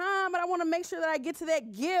out of time, but I want to make sure that I get to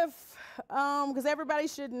that GIF because everybody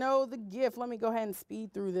should know the GIF. Let me go ahead and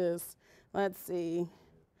speed through this. Let's see.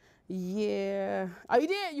 Yeah. Oh, you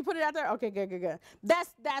did? You put it out there? Okay, good.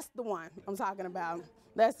 That's the one I'm talking about.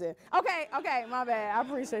 That's it. Okay, my bad. I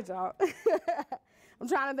appreciate y'all. I'm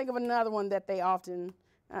trying to think of another one that they often,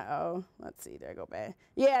 let's see, there I go back.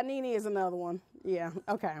 Yeah, Nene is another one. Yeah,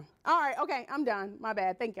 okay. All right, okay, I'm done. My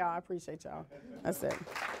bad. Thank y'all. I appreciate y'all. That's it.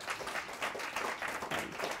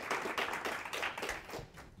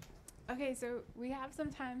 Okay, so we have some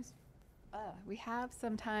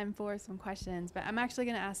time for some questions, but I'm actually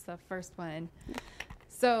going to ask the first one.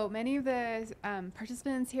 So many of the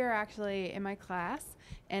participants here are actually in my class,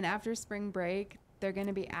 and after spring break, they're going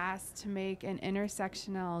to be asked to make an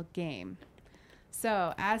intersectional game.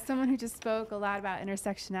 So as someone who just spoke a lot about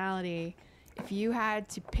intersectionality, if you had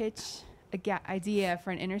to pitch an idea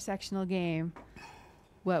for an intersectional game,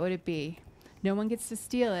 what would it be? No one gets to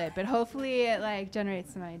steal it, but hopefully it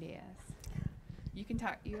generates some ideas. You can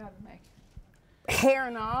talk. You have a mic. Hair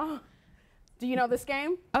and all. Do you know this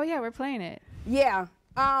game? Oh yeah, we're playing it. Yeah.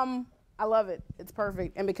 I love it. It's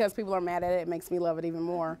perfect. And because people are mad at it, it makes me love it even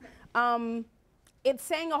more. It's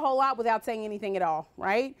saying a whole lot without saying anything at all,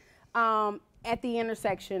 right? At the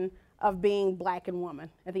intersection of being black and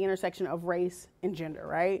woman, at the intersection of race and gender,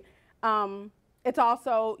 right? It's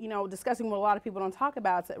also, discussing what a lot of people don't talk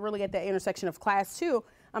about. It's really at the intersection of class too,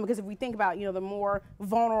 because if we think about, the more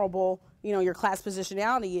vulnerable, your class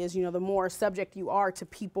positionality is, the more subject you are to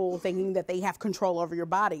people thinking that they have control over your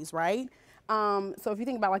bodies, right? So if you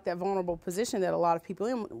think about that vulnerable position that a lot of people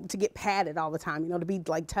in, to get patted all the time, to be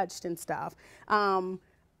touched and stuff,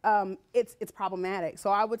 it's problematic. So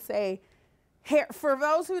I would say, hair, for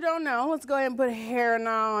those who don't know, let's go ahead and put hair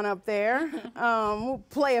on up there. We'll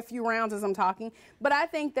play a few rounds as I'm talking. But I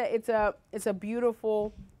think that it's a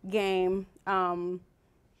beautiful game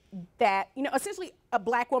that, essentially a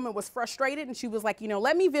black woman was frustrated and she was like,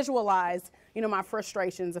 let me visualize, my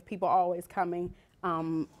frustrations of people always coming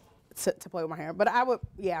to play with my hair. But I would,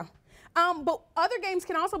 yeah. But other games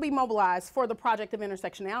can also be mobilized for the project of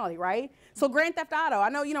intersectionality, right? So Grand Theft Auto, I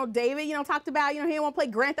know, David, talked about, he didn't want to play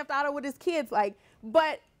Grand Theft Auto with his kids,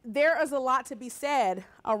 but there is a lot to be said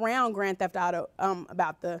around Grand Theft Auto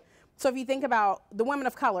so if you think about the women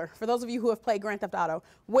of color, for those of you who have played Grand Theft Auto,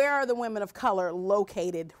 where are the women of color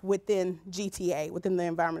located within GTA, within the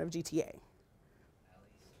environment of GTA? Alleys.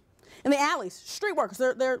 In the alleys, street workers,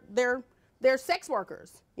 they're sex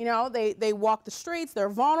workers. They walk the streets, they're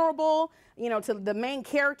vulnerable, to the main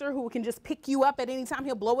character who can just pick you up at any time.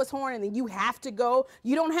 He'll blow his horn and then you have to go.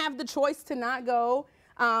 You don't have the choice to not go.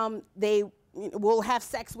 They will have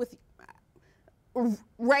sex with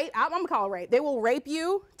rape. I'm gonna call it rape. They will rape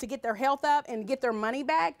you to get their health up and get their money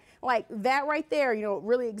back. Like that right there,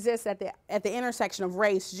 really exists at the intersection of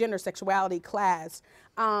race, gender, sexuality, class.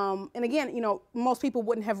 And again, most people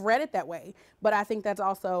wouldn't have read it that way, but I think that's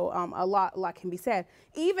also a lot can be said.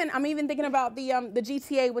 I'm even thinking about the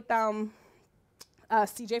GTA with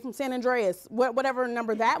CJ from San Andreas, whatever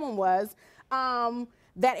number that one was.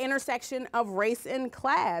 That intersection of race and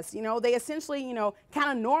class, they essentially, kind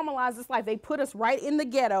of normalize this life. They put us right in the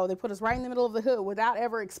ghetto. They put us right in the middle of the hood without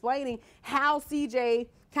ever explaining how CJ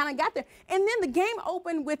kind of got there. And then the game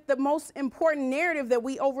opened with the most important narrative that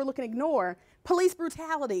we overlook and ignore: police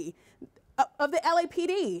brutality of the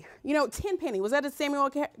LAPD. Tenpenny, was that a Samuel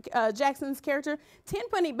Jackson's character?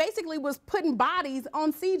 Tenpenny basically was putting bodies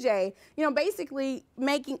on CJ, basically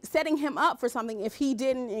setting him up for something if he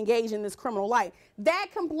didn't engage in this criminal life. That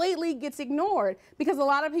completely gets ignored because a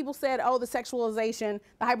lot of people said, oh, the sexualization,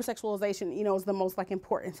 the hypersexualization, is the most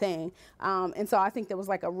important thing. And so I think there was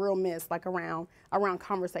a real miss around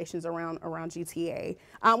conversations around GTA.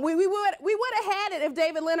 We would have had it if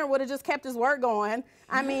David Leonard would have just kept his work going.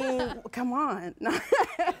 I mean, come on.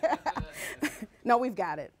 No, we've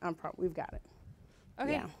got it. We've got it.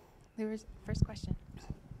 Okay. Yeah. There was first question.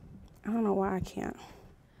 I don't know why I can't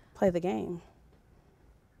play the game.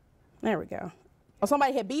 There we go. Oh,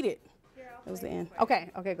 somebody had beat it. It was the end.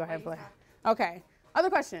 Okay, go ahead, play. Okay. Other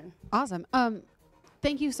question. Awesome.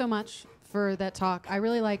 Thank you so much for that talk. I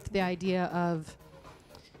really liked the idea of,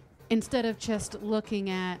 instead of just looking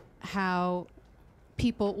at how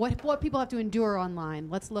people, what people have to endure online,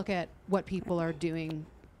 let's look at what people are doing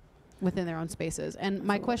within their own spaces. And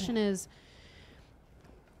my question is,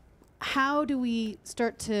 how do we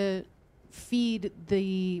start to feed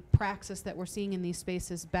the praxis that we're seeing in these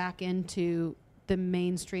spaces back into the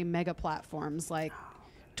mainstream mega platforms like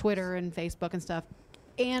Twitter and Facebook and stuff?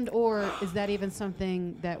 And or is that even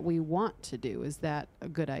something that we want to do? Is that a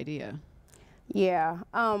good idea? Yeah.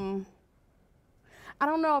 I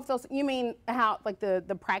don't know if those, you mean how, like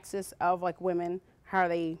the praxis of like women, how are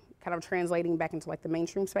they kind of translating back into like the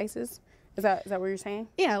mainstream spaces? Is that what you're saying?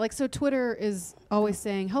 Yeah, like so Twitter is always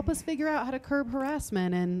saying, help us figure out how to curb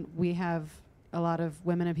harassment. And we have a lot of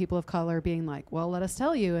women and people of color being like, well, let us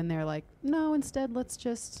tell you. And they're like, no, instead, let's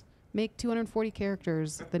just make 240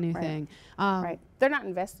 characters the new thing. Right. They're not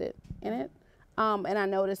invested in it. And I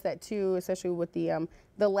noticed that too, especially with the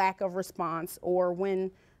lack of response, or when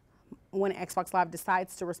Xbox Live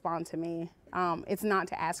decides to respond to me, it's not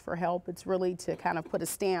to ask for help. It's really to kind of put a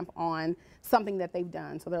stamp on something that they've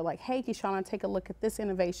done. So they're like, hey, Kishonna, take a look at this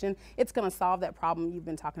innovation. It's going to solve that problem you've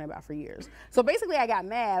been talking about for years. So basically I got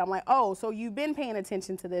mad. I'm like, oh, so you've been paying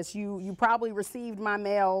attention to this. You probably received my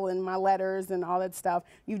mail and my letters and all that stuff.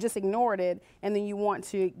 You've just ignored it. And then you want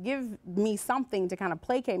to give me something to kind of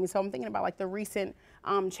placate me. So I'm thinking about like the recent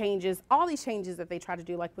changes, all these changes that they try to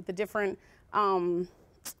do, like with the different,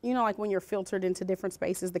 you know, like when you're filtered into different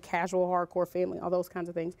spaces, the casual, hardcore family, all those kinds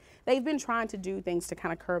of things. They've been trying to do things to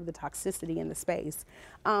kind of curb the toxicity in the space.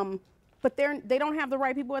 But they don't have the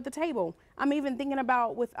right people at the table. I'm even thinking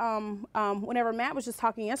about with whenever Matt was just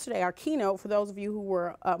talking yesterday, our keynote, for those of you who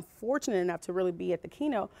were fortunate enough to really be at the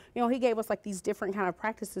keynote, you know, he gave us like these different kind of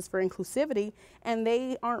practices for inclusivity, and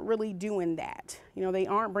they aren't really doing that. You know, they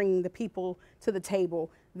aren't bringing the people to the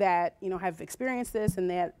table that, you know, have experienced this and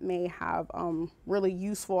that may have really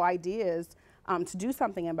useful ideas to do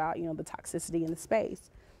something about, you know, the toxicity in the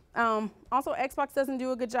space. Also, Xbox doesn't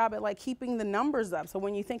do a good job at like keeping the numbers up. So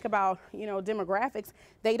when you think about, you know, demographics,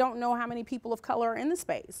 they don't know how many people of color are in the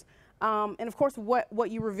space. And of course, what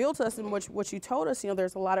you revealed to us and what you told us, you know,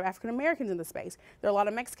 there's a lot of African Americans in the space. There are a lot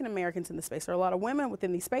of Mexican Americans in the space. There are a lot of women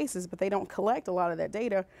within these spaces, but they don't collect a lot of that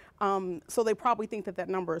data. So they probably think that that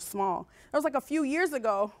number is small. There was like a few years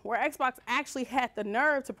ago where Xbox actually had the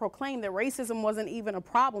nerve to proclaim that racism wasn't even a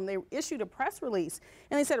problem. They issued a press release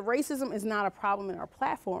and they said racism is not a problem in our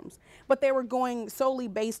platforms. But they were going solely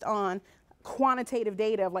based on quantitative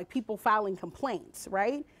data of like people filing complaints,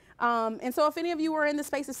 right? And so if any of you are in the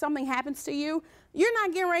space, if something happens to you, you're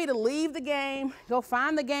not getting ready to leave the game, go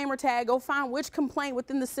find the gamer tag, go find which complaint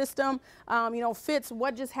within the system, you know, fits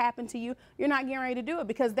what just happened to you. You're not getting ready to do it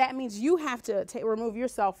because that means you have to remove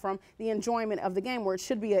yourself from the enjoyment of the game, where it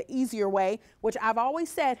should be an easier way, which I've always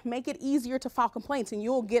said, make it easier to file complaints and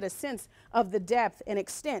you'll get a sense of the depth and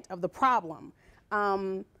extent of the problem.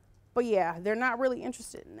 But yeah, they're not really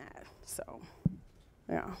interested in that. So,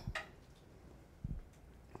 yeah.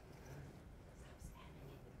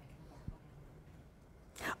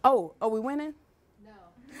 Oh, we winning? No.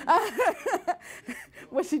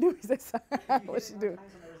 What's she doing? What's she doing?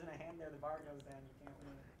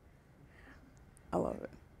 I love it.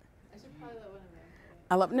 I should probably let one of them.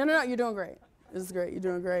 I love. No. You're doing great. This is great. You're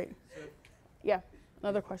doing great. Yeah.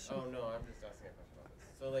 Another question. Oh no, I'm just asking a question about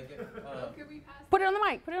this. So like, Could we pass? Put it on the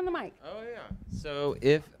mic. Put it on the mic. oh yeah. So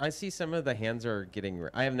if I see some of the hands are getting,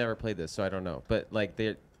 I have never played this, so I don't know. But like,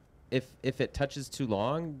 if it touches too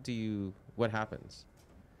long, what happens?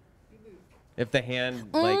 If the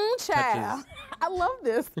hand like touches, I love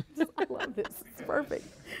this. I love this. It's perfect.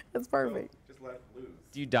 It's perfect. Just let it loose.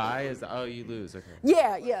 do you die? You lose. Okay.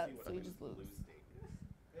 Yeah. So you just lose.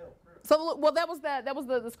 So well, that was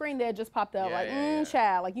the screen that just popped up. Yeah, like, yeah.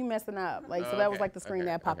 child, like you messing up. Like, so that was Okay, like the screen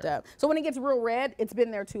okay, that popped okay. up. So when it gets real red, it's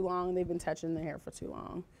been there too long. They've been touching the hair for too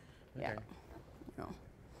long. Yeah. Okay. You know.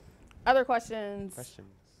 Other questions? Questions.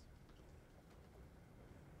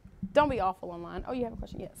 Don't be awful online. Oh, you have a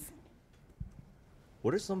question? Yes.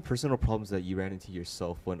 What are some personal problems that you ran into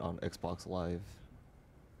yourself when on Xbox Live?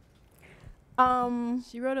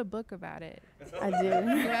 She wrote a book about it. I did.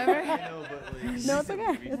 Remember? No, it's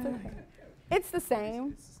okay. It's okay. It's the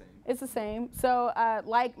same. It's the same. So,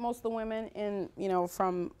 like most of the women in, you know,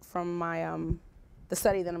 from my the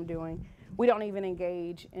study that I'm doing, we don't even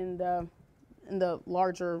engage in the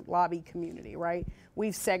larger lobby community, right?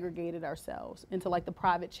 We've segregated ourselves into like the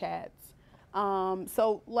private chats.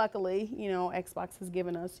 So luckily, you know, Xbox has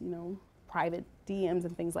given us, you know, private DMs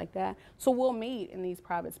and things like that. So we'll meet in these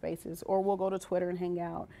private spaces, or we'll go to Twitter and hang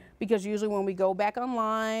out. Because usually when we go back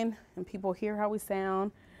online and people hear how we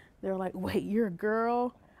sound, they're like, wait, you're a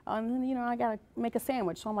girl? And then, you know, I gotta make a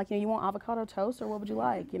sandwich. So I'm like, you know, you want avocado toast or what would you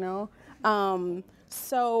like, you know?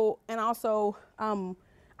 So, and also,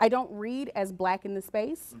 I don't read as black in the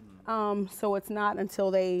space. So it's not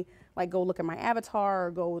until they like go look at my avatar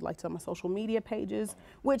or go like to my social media pages,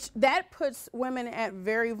 which that puts women at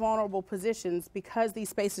very vulnerable positions because these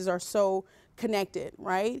spaces are so connected,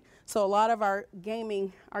 right? So a lot of our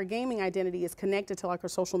gaming identity is connected to like our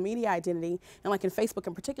social media identity, and like in Facebook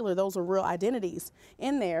in particular, those are real identities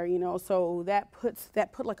in there, you know. So that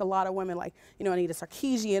put like a lot of women, like, you know, Anita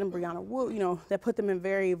Sarkeesian and Brianna Wood, you know, that put them in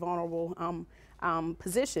very vulnerable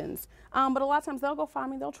positions. But a lot of times they'll go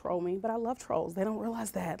find me, they'll troll me, but I love trolls. They don't realize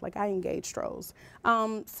that. Like, I engage trolls.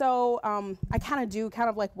 I kind of do kind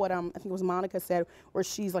of like what I think it was Monica said, where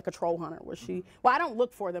she's like a troll hunter, where well, I don't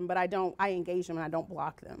look for them, but I engage them and I don't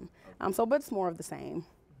block them. But it's more of the same.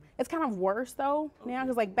 It's kind of worse though now,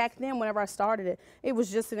 because like back then whenever I started it, it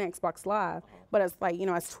was just an Xbox Live. But it's like, you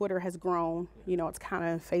know, as Twitter has grown, you know, it's kind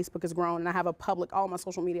of, Facebook has grown, and I have a public, all my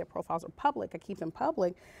social media profiles are public. I keep them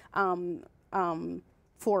public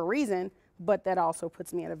for a reason, but that also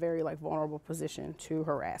puts me at a very like vulnerable position to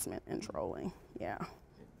harassment and trolling. Yeah.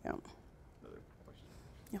 Yeah. Another question.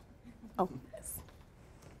 Yeah. Oh, yes.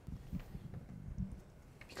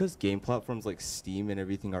 Because game platforms like Steam and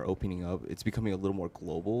everything are opening up, it's becoming a little more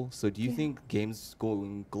global. So do you think games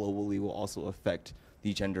going globally will also affect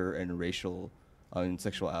the gender and racial and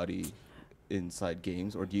sexuality inside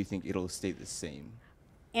games, or do you think it'll stay the same?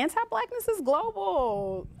 Anti-blackness is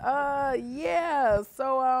global. Yeah.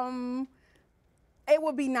 So it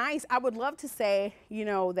would be nice. I would love to say, you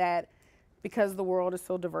know, that because the world is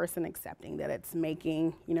so diverse and accepting, that it's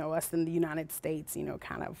making, you know, us in the United States, you know,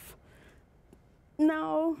 kind of.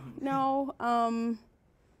 No.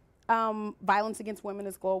 Violence against women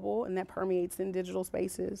is global, and that permeates in digital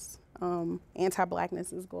spaces.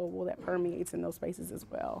 Anti-blackness is global, that permeates in those spaces as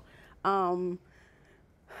well.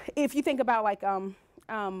 If you think about like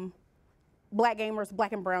black gamers,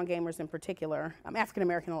 black and brown gamers in particular, African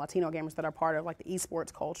American and Latino gamers that are part of like the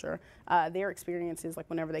esports culture, their experiences, like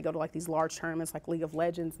whenever they go to like these large tournaments like League of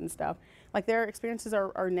Legends and stuff, like their experiences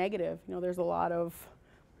are negative. You know, there's a lot of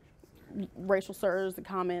racial slurs and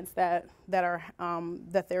comments that they're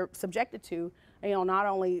subjected to, you know, not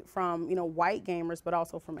only from, you know, white gamers, but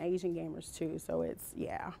also from Asian gamers too. So it's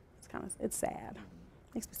it's sad.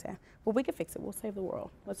 Makes me sad. Well, we can fix it. We'll save the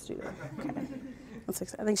world. Let's do that. Okay. Let's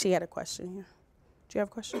fix it. I think she had a question here. Do you have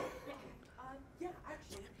a question? Yeah,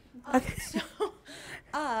 actually. Okay.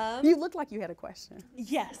 You look like you had a question.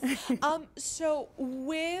 Yes. So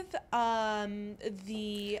with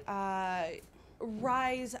the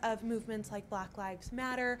rise of movements like Black Lives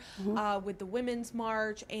Matter, with the Women's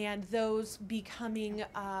March, and those becoming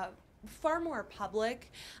far more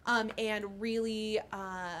public and really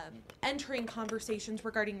entering conversations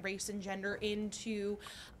regarding race and gender into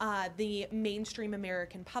the mainstream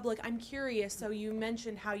American public. I'm curious, so you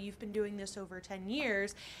mentioned how you've been doing this over 10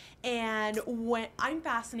 years, and when I'm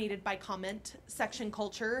fascinated by comment section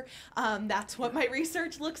culture. That's what my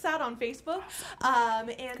research looks at on Facebook.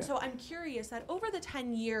 So I'm curious that over the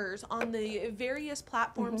 10 years on the various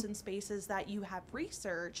platforms and spaces that you have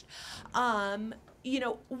researched, you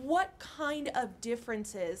know, what kind of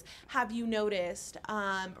differences have you noticed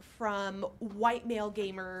from white male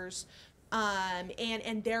gamers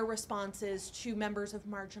and their responses to members of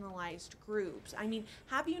marginalized groups? I mean,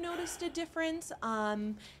 have you noticed a difference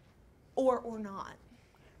or not?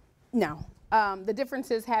 No. The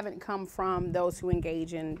differences haven't come from those who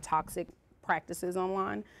engage in toxic practices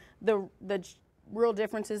online. The real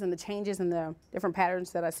differences and the changes and the different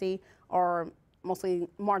patterns that I see are mostly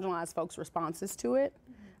marginalized folks' responses to it.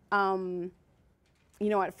 You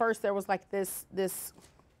know, at first there was like this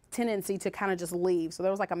tendency to kind of just leave. So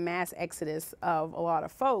there was like a mass exodus of a lot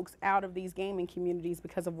of folks out of these gaming communities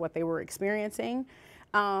because of what they were experiencing.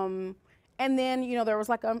 And then, you know, there was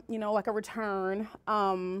like a, you know, like a return.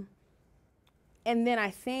 And then I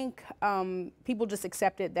think people just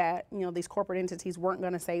accepted that, you know, these corporate entities weren't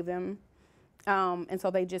going to save them. And so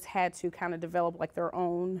they just had to kind of develop like their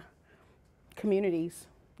own communities,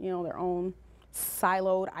 you know, their own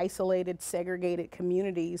siloed, isolated, segregated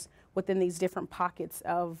communities within these different pockets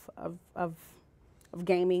of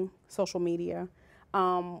gaming, social media,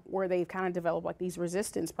 where they've kind of developed like these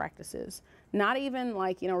resistance practices. Not even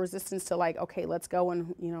like, you know, resistance to like, okay, let's go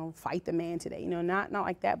and, you know, fight the man today. You know, not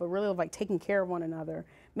like that, but really like taking care of one another,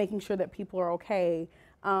 making sure that people are okay.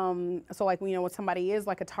 So like, you know, when somebody is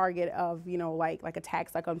like a target of, you know, like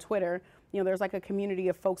attacks like on Twitter, you know, there's like a community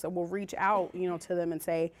of folks that will reach out, you know, to them and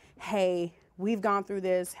say, hey, we've gone through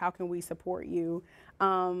this, how can we support you?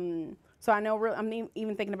 So I know, I'm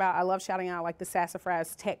even thinking about, I love shouting out like the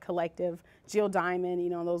Sassafras Tech Collective, Jill Diamond,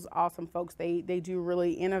 you know, those awesome folks, they do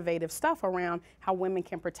really innovative stuff around how women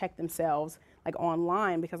can protect themselves, like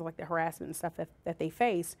online because of like the harassment and stuff that they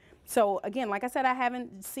face. So again, like I said, I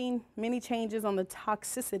haven't seen many changes on the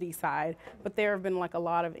toxicity side, but there have been like a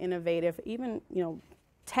lot of innovative, even, you know,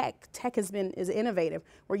 tech is innovative,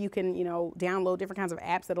 where you can, you know, download different kinds of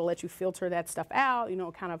apps that'll let you filter that stuff out, you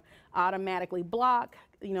know, kind of automatically block,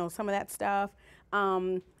 you know, some of that stuff.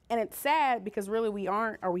 And it's sad because really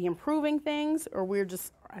are we improving things, or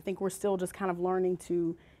I think we're still just kind of learning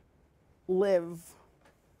to live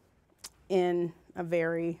in a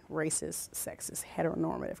very racist, sexist,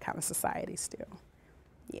 heteronormative kind of society still.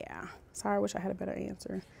 Yeah, sorry, I wish I had a better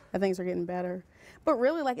answer. Things are getting better, but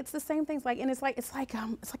really, like, it's the same things. Like, and it's like a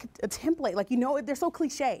template. Like, you know, they're so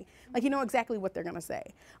cliche. Like, you know exactly what they're gonna say.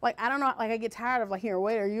 Like, I don't know. Like, I get tired of like, here,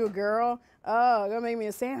 wait, are you a girl? Oh, gonna make me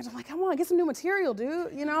a sandwich. I'm like, come on, get some new material,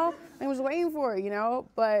 dude. You know, I was waiting for it. You know,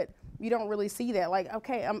 but you don't really see that. Like,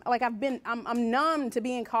 okay, I'm numb to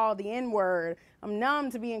being called the N-word. I'm numb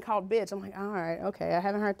to being called bitch. I'm like, all right, okay, I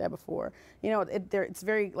haven't heard that before. You know, it's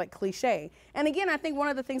very like cliche. And again, I think one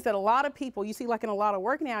of the things that a lot of people, you see like in a lot of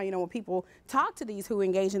work now, you know, when people talk to these who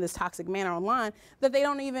engage in this toxic manner online, that they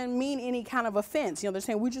don't even mean any kind of offense. You know, they're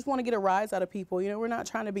saying, we just want to get a rise out of people. You know, we're not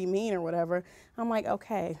trying to be mean or whatever. I'm like,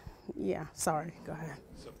 okay, yeah, sorry, go ahead.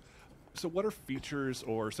 So what are features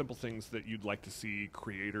or simple things that you'd like to see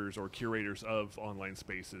creators or curators of online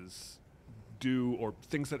spaces do, or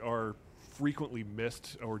things that are frequently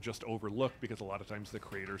missed or just overlooked because a lot of times the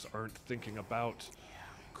creators aren't thinking about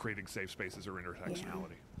creating safe spaces or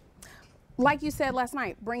intersectionality? Yeah. Like you said last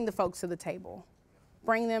night, bring the folks to the table.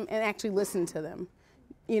 Bring them and actually listen to them.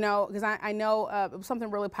 You know, because I know it was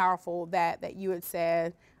something really powerful that you had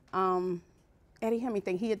said. Eddie had me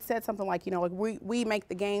think, he had said something like, you know, like we make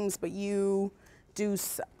the games, but you do,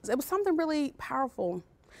 it was something really powerful.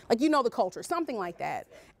 Like, you know, the culture, something like that.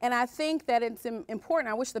 And I think that it's important.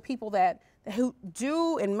 I wish the people who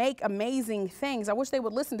do and make amazing things, I wish they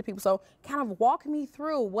would listen to people. So kind of walk me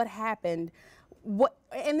through what happened,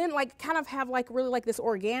 and then like kind of have like really like this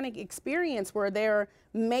organic experience where they're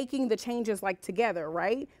making the changes like together,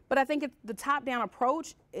 right? But I think the top-down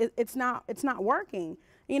approach, it's not working.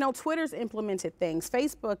 You know, Twitter's implemented things.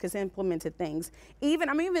 Facebook has implemented things. Even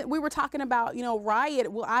we were talking about, you know,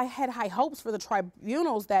 Riot. Well, I had high hopes for the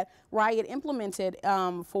tribunals that Riot implemented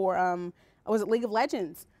was it League of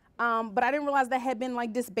Legends? But I didn't realize that had been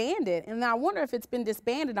like disbanded. And I wonder if it's been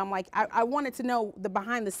disbanded. I'm like, I wanted to know the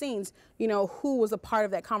behind the scenes, you know, who was a part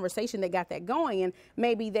of that conversation that got that going. And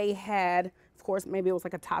maybe they had, of course, maybe it was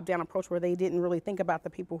like a top-down approach where they didn't really think about the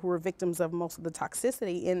people who were victims of most of the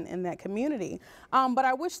toxicity in that community. But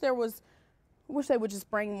I wish they would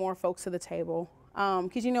just bring more folks to the table.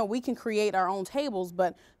 Because, you know, we can create our own tables,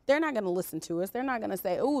 but they're not going to listen to us. They're not going to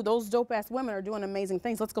say, oh, those dope-ass women are doing amazing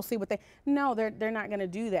things. Let's go see what no, they're not going to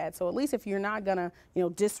do that. So at least if you're not going to, you know,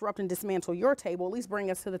 disrupt and dismantle your table, at least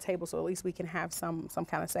bring us to the table so at least we can have some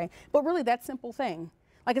kind of say. But really, that simple thing.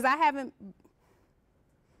 Like, because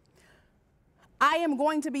I am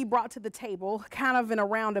going to be brought to the table kind of in a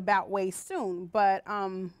roundabout way soon, but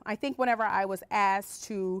I think whenever I was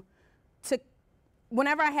asked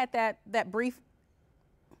whenever I had that brief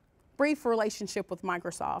relationship with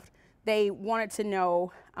Microsoft, they wanted to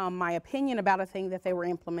know my opinion about a thing that they were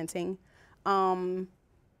implementing, and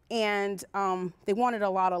they wanted a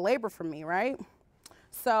lot of labor from me, right?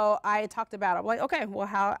 So I talked about it. I'm like, okay, well,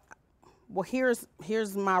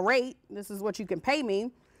 here's my rate. This is what you can pay me.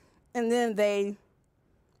 And then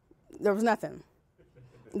there was nothing.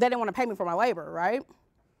 They didn't want to pay me for my labor, right?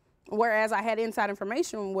 Whereas I had inside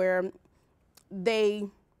information where they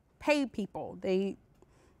paid people, and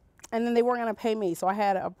then they weren't going to pay me, so I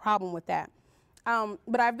had a problem with that.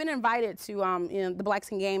 But I've been invited to the Blacks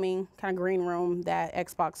in Gaming kind of green room that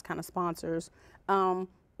Xbox kind of sponsors.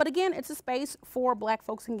 But again, it's a space for Black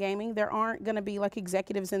folks in gaming. There aren't going to be like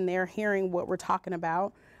executives in there hearing what we're talking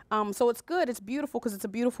about. So it's good, it's beautiful because it's a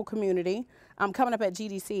beautiful community. I'm coming up at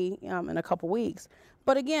GDC in a couple weeks.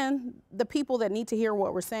 But again, the people that need to hear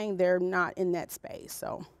what we're saying, they're not in that space.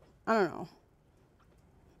 So I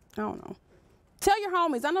don't know. Tell your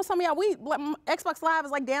homies. I know some of y'all, Xbox Live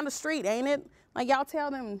is like down the street, ain't it? Like, y'all tell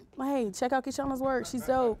them, hey, check out Kishonna's work. She's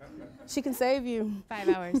dope. She can save you. 5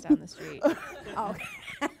 hours down the street. Oh, okay.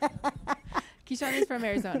 Kishonna's from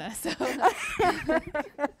Arizona, so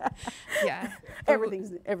yeah.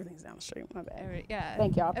 Everything's down the street. My bad. Yeah.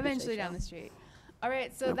 Thank y'all. Eventually down the street. All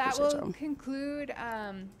right, so that will conclude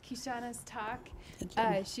Kishonna's talk.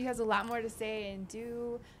 She has a lot more to say and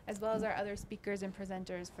do, as well as our other speakers and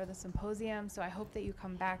presenters for the symposium. So I hope that you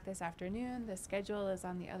come back this afternoon. The schedule is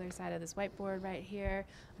on the other side of this whiteboard right here.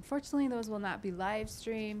 Unfortunately, those will not be live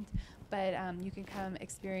streamed, but you can come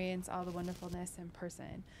experience all the wonderfulness in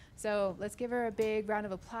person. So let's give her a big round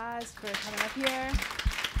of applause for coming up here.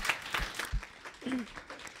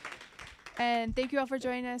 And thank you all for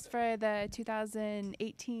joining us for the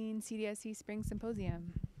 2018 CDSC Spring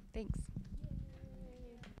Symposium. Thanks.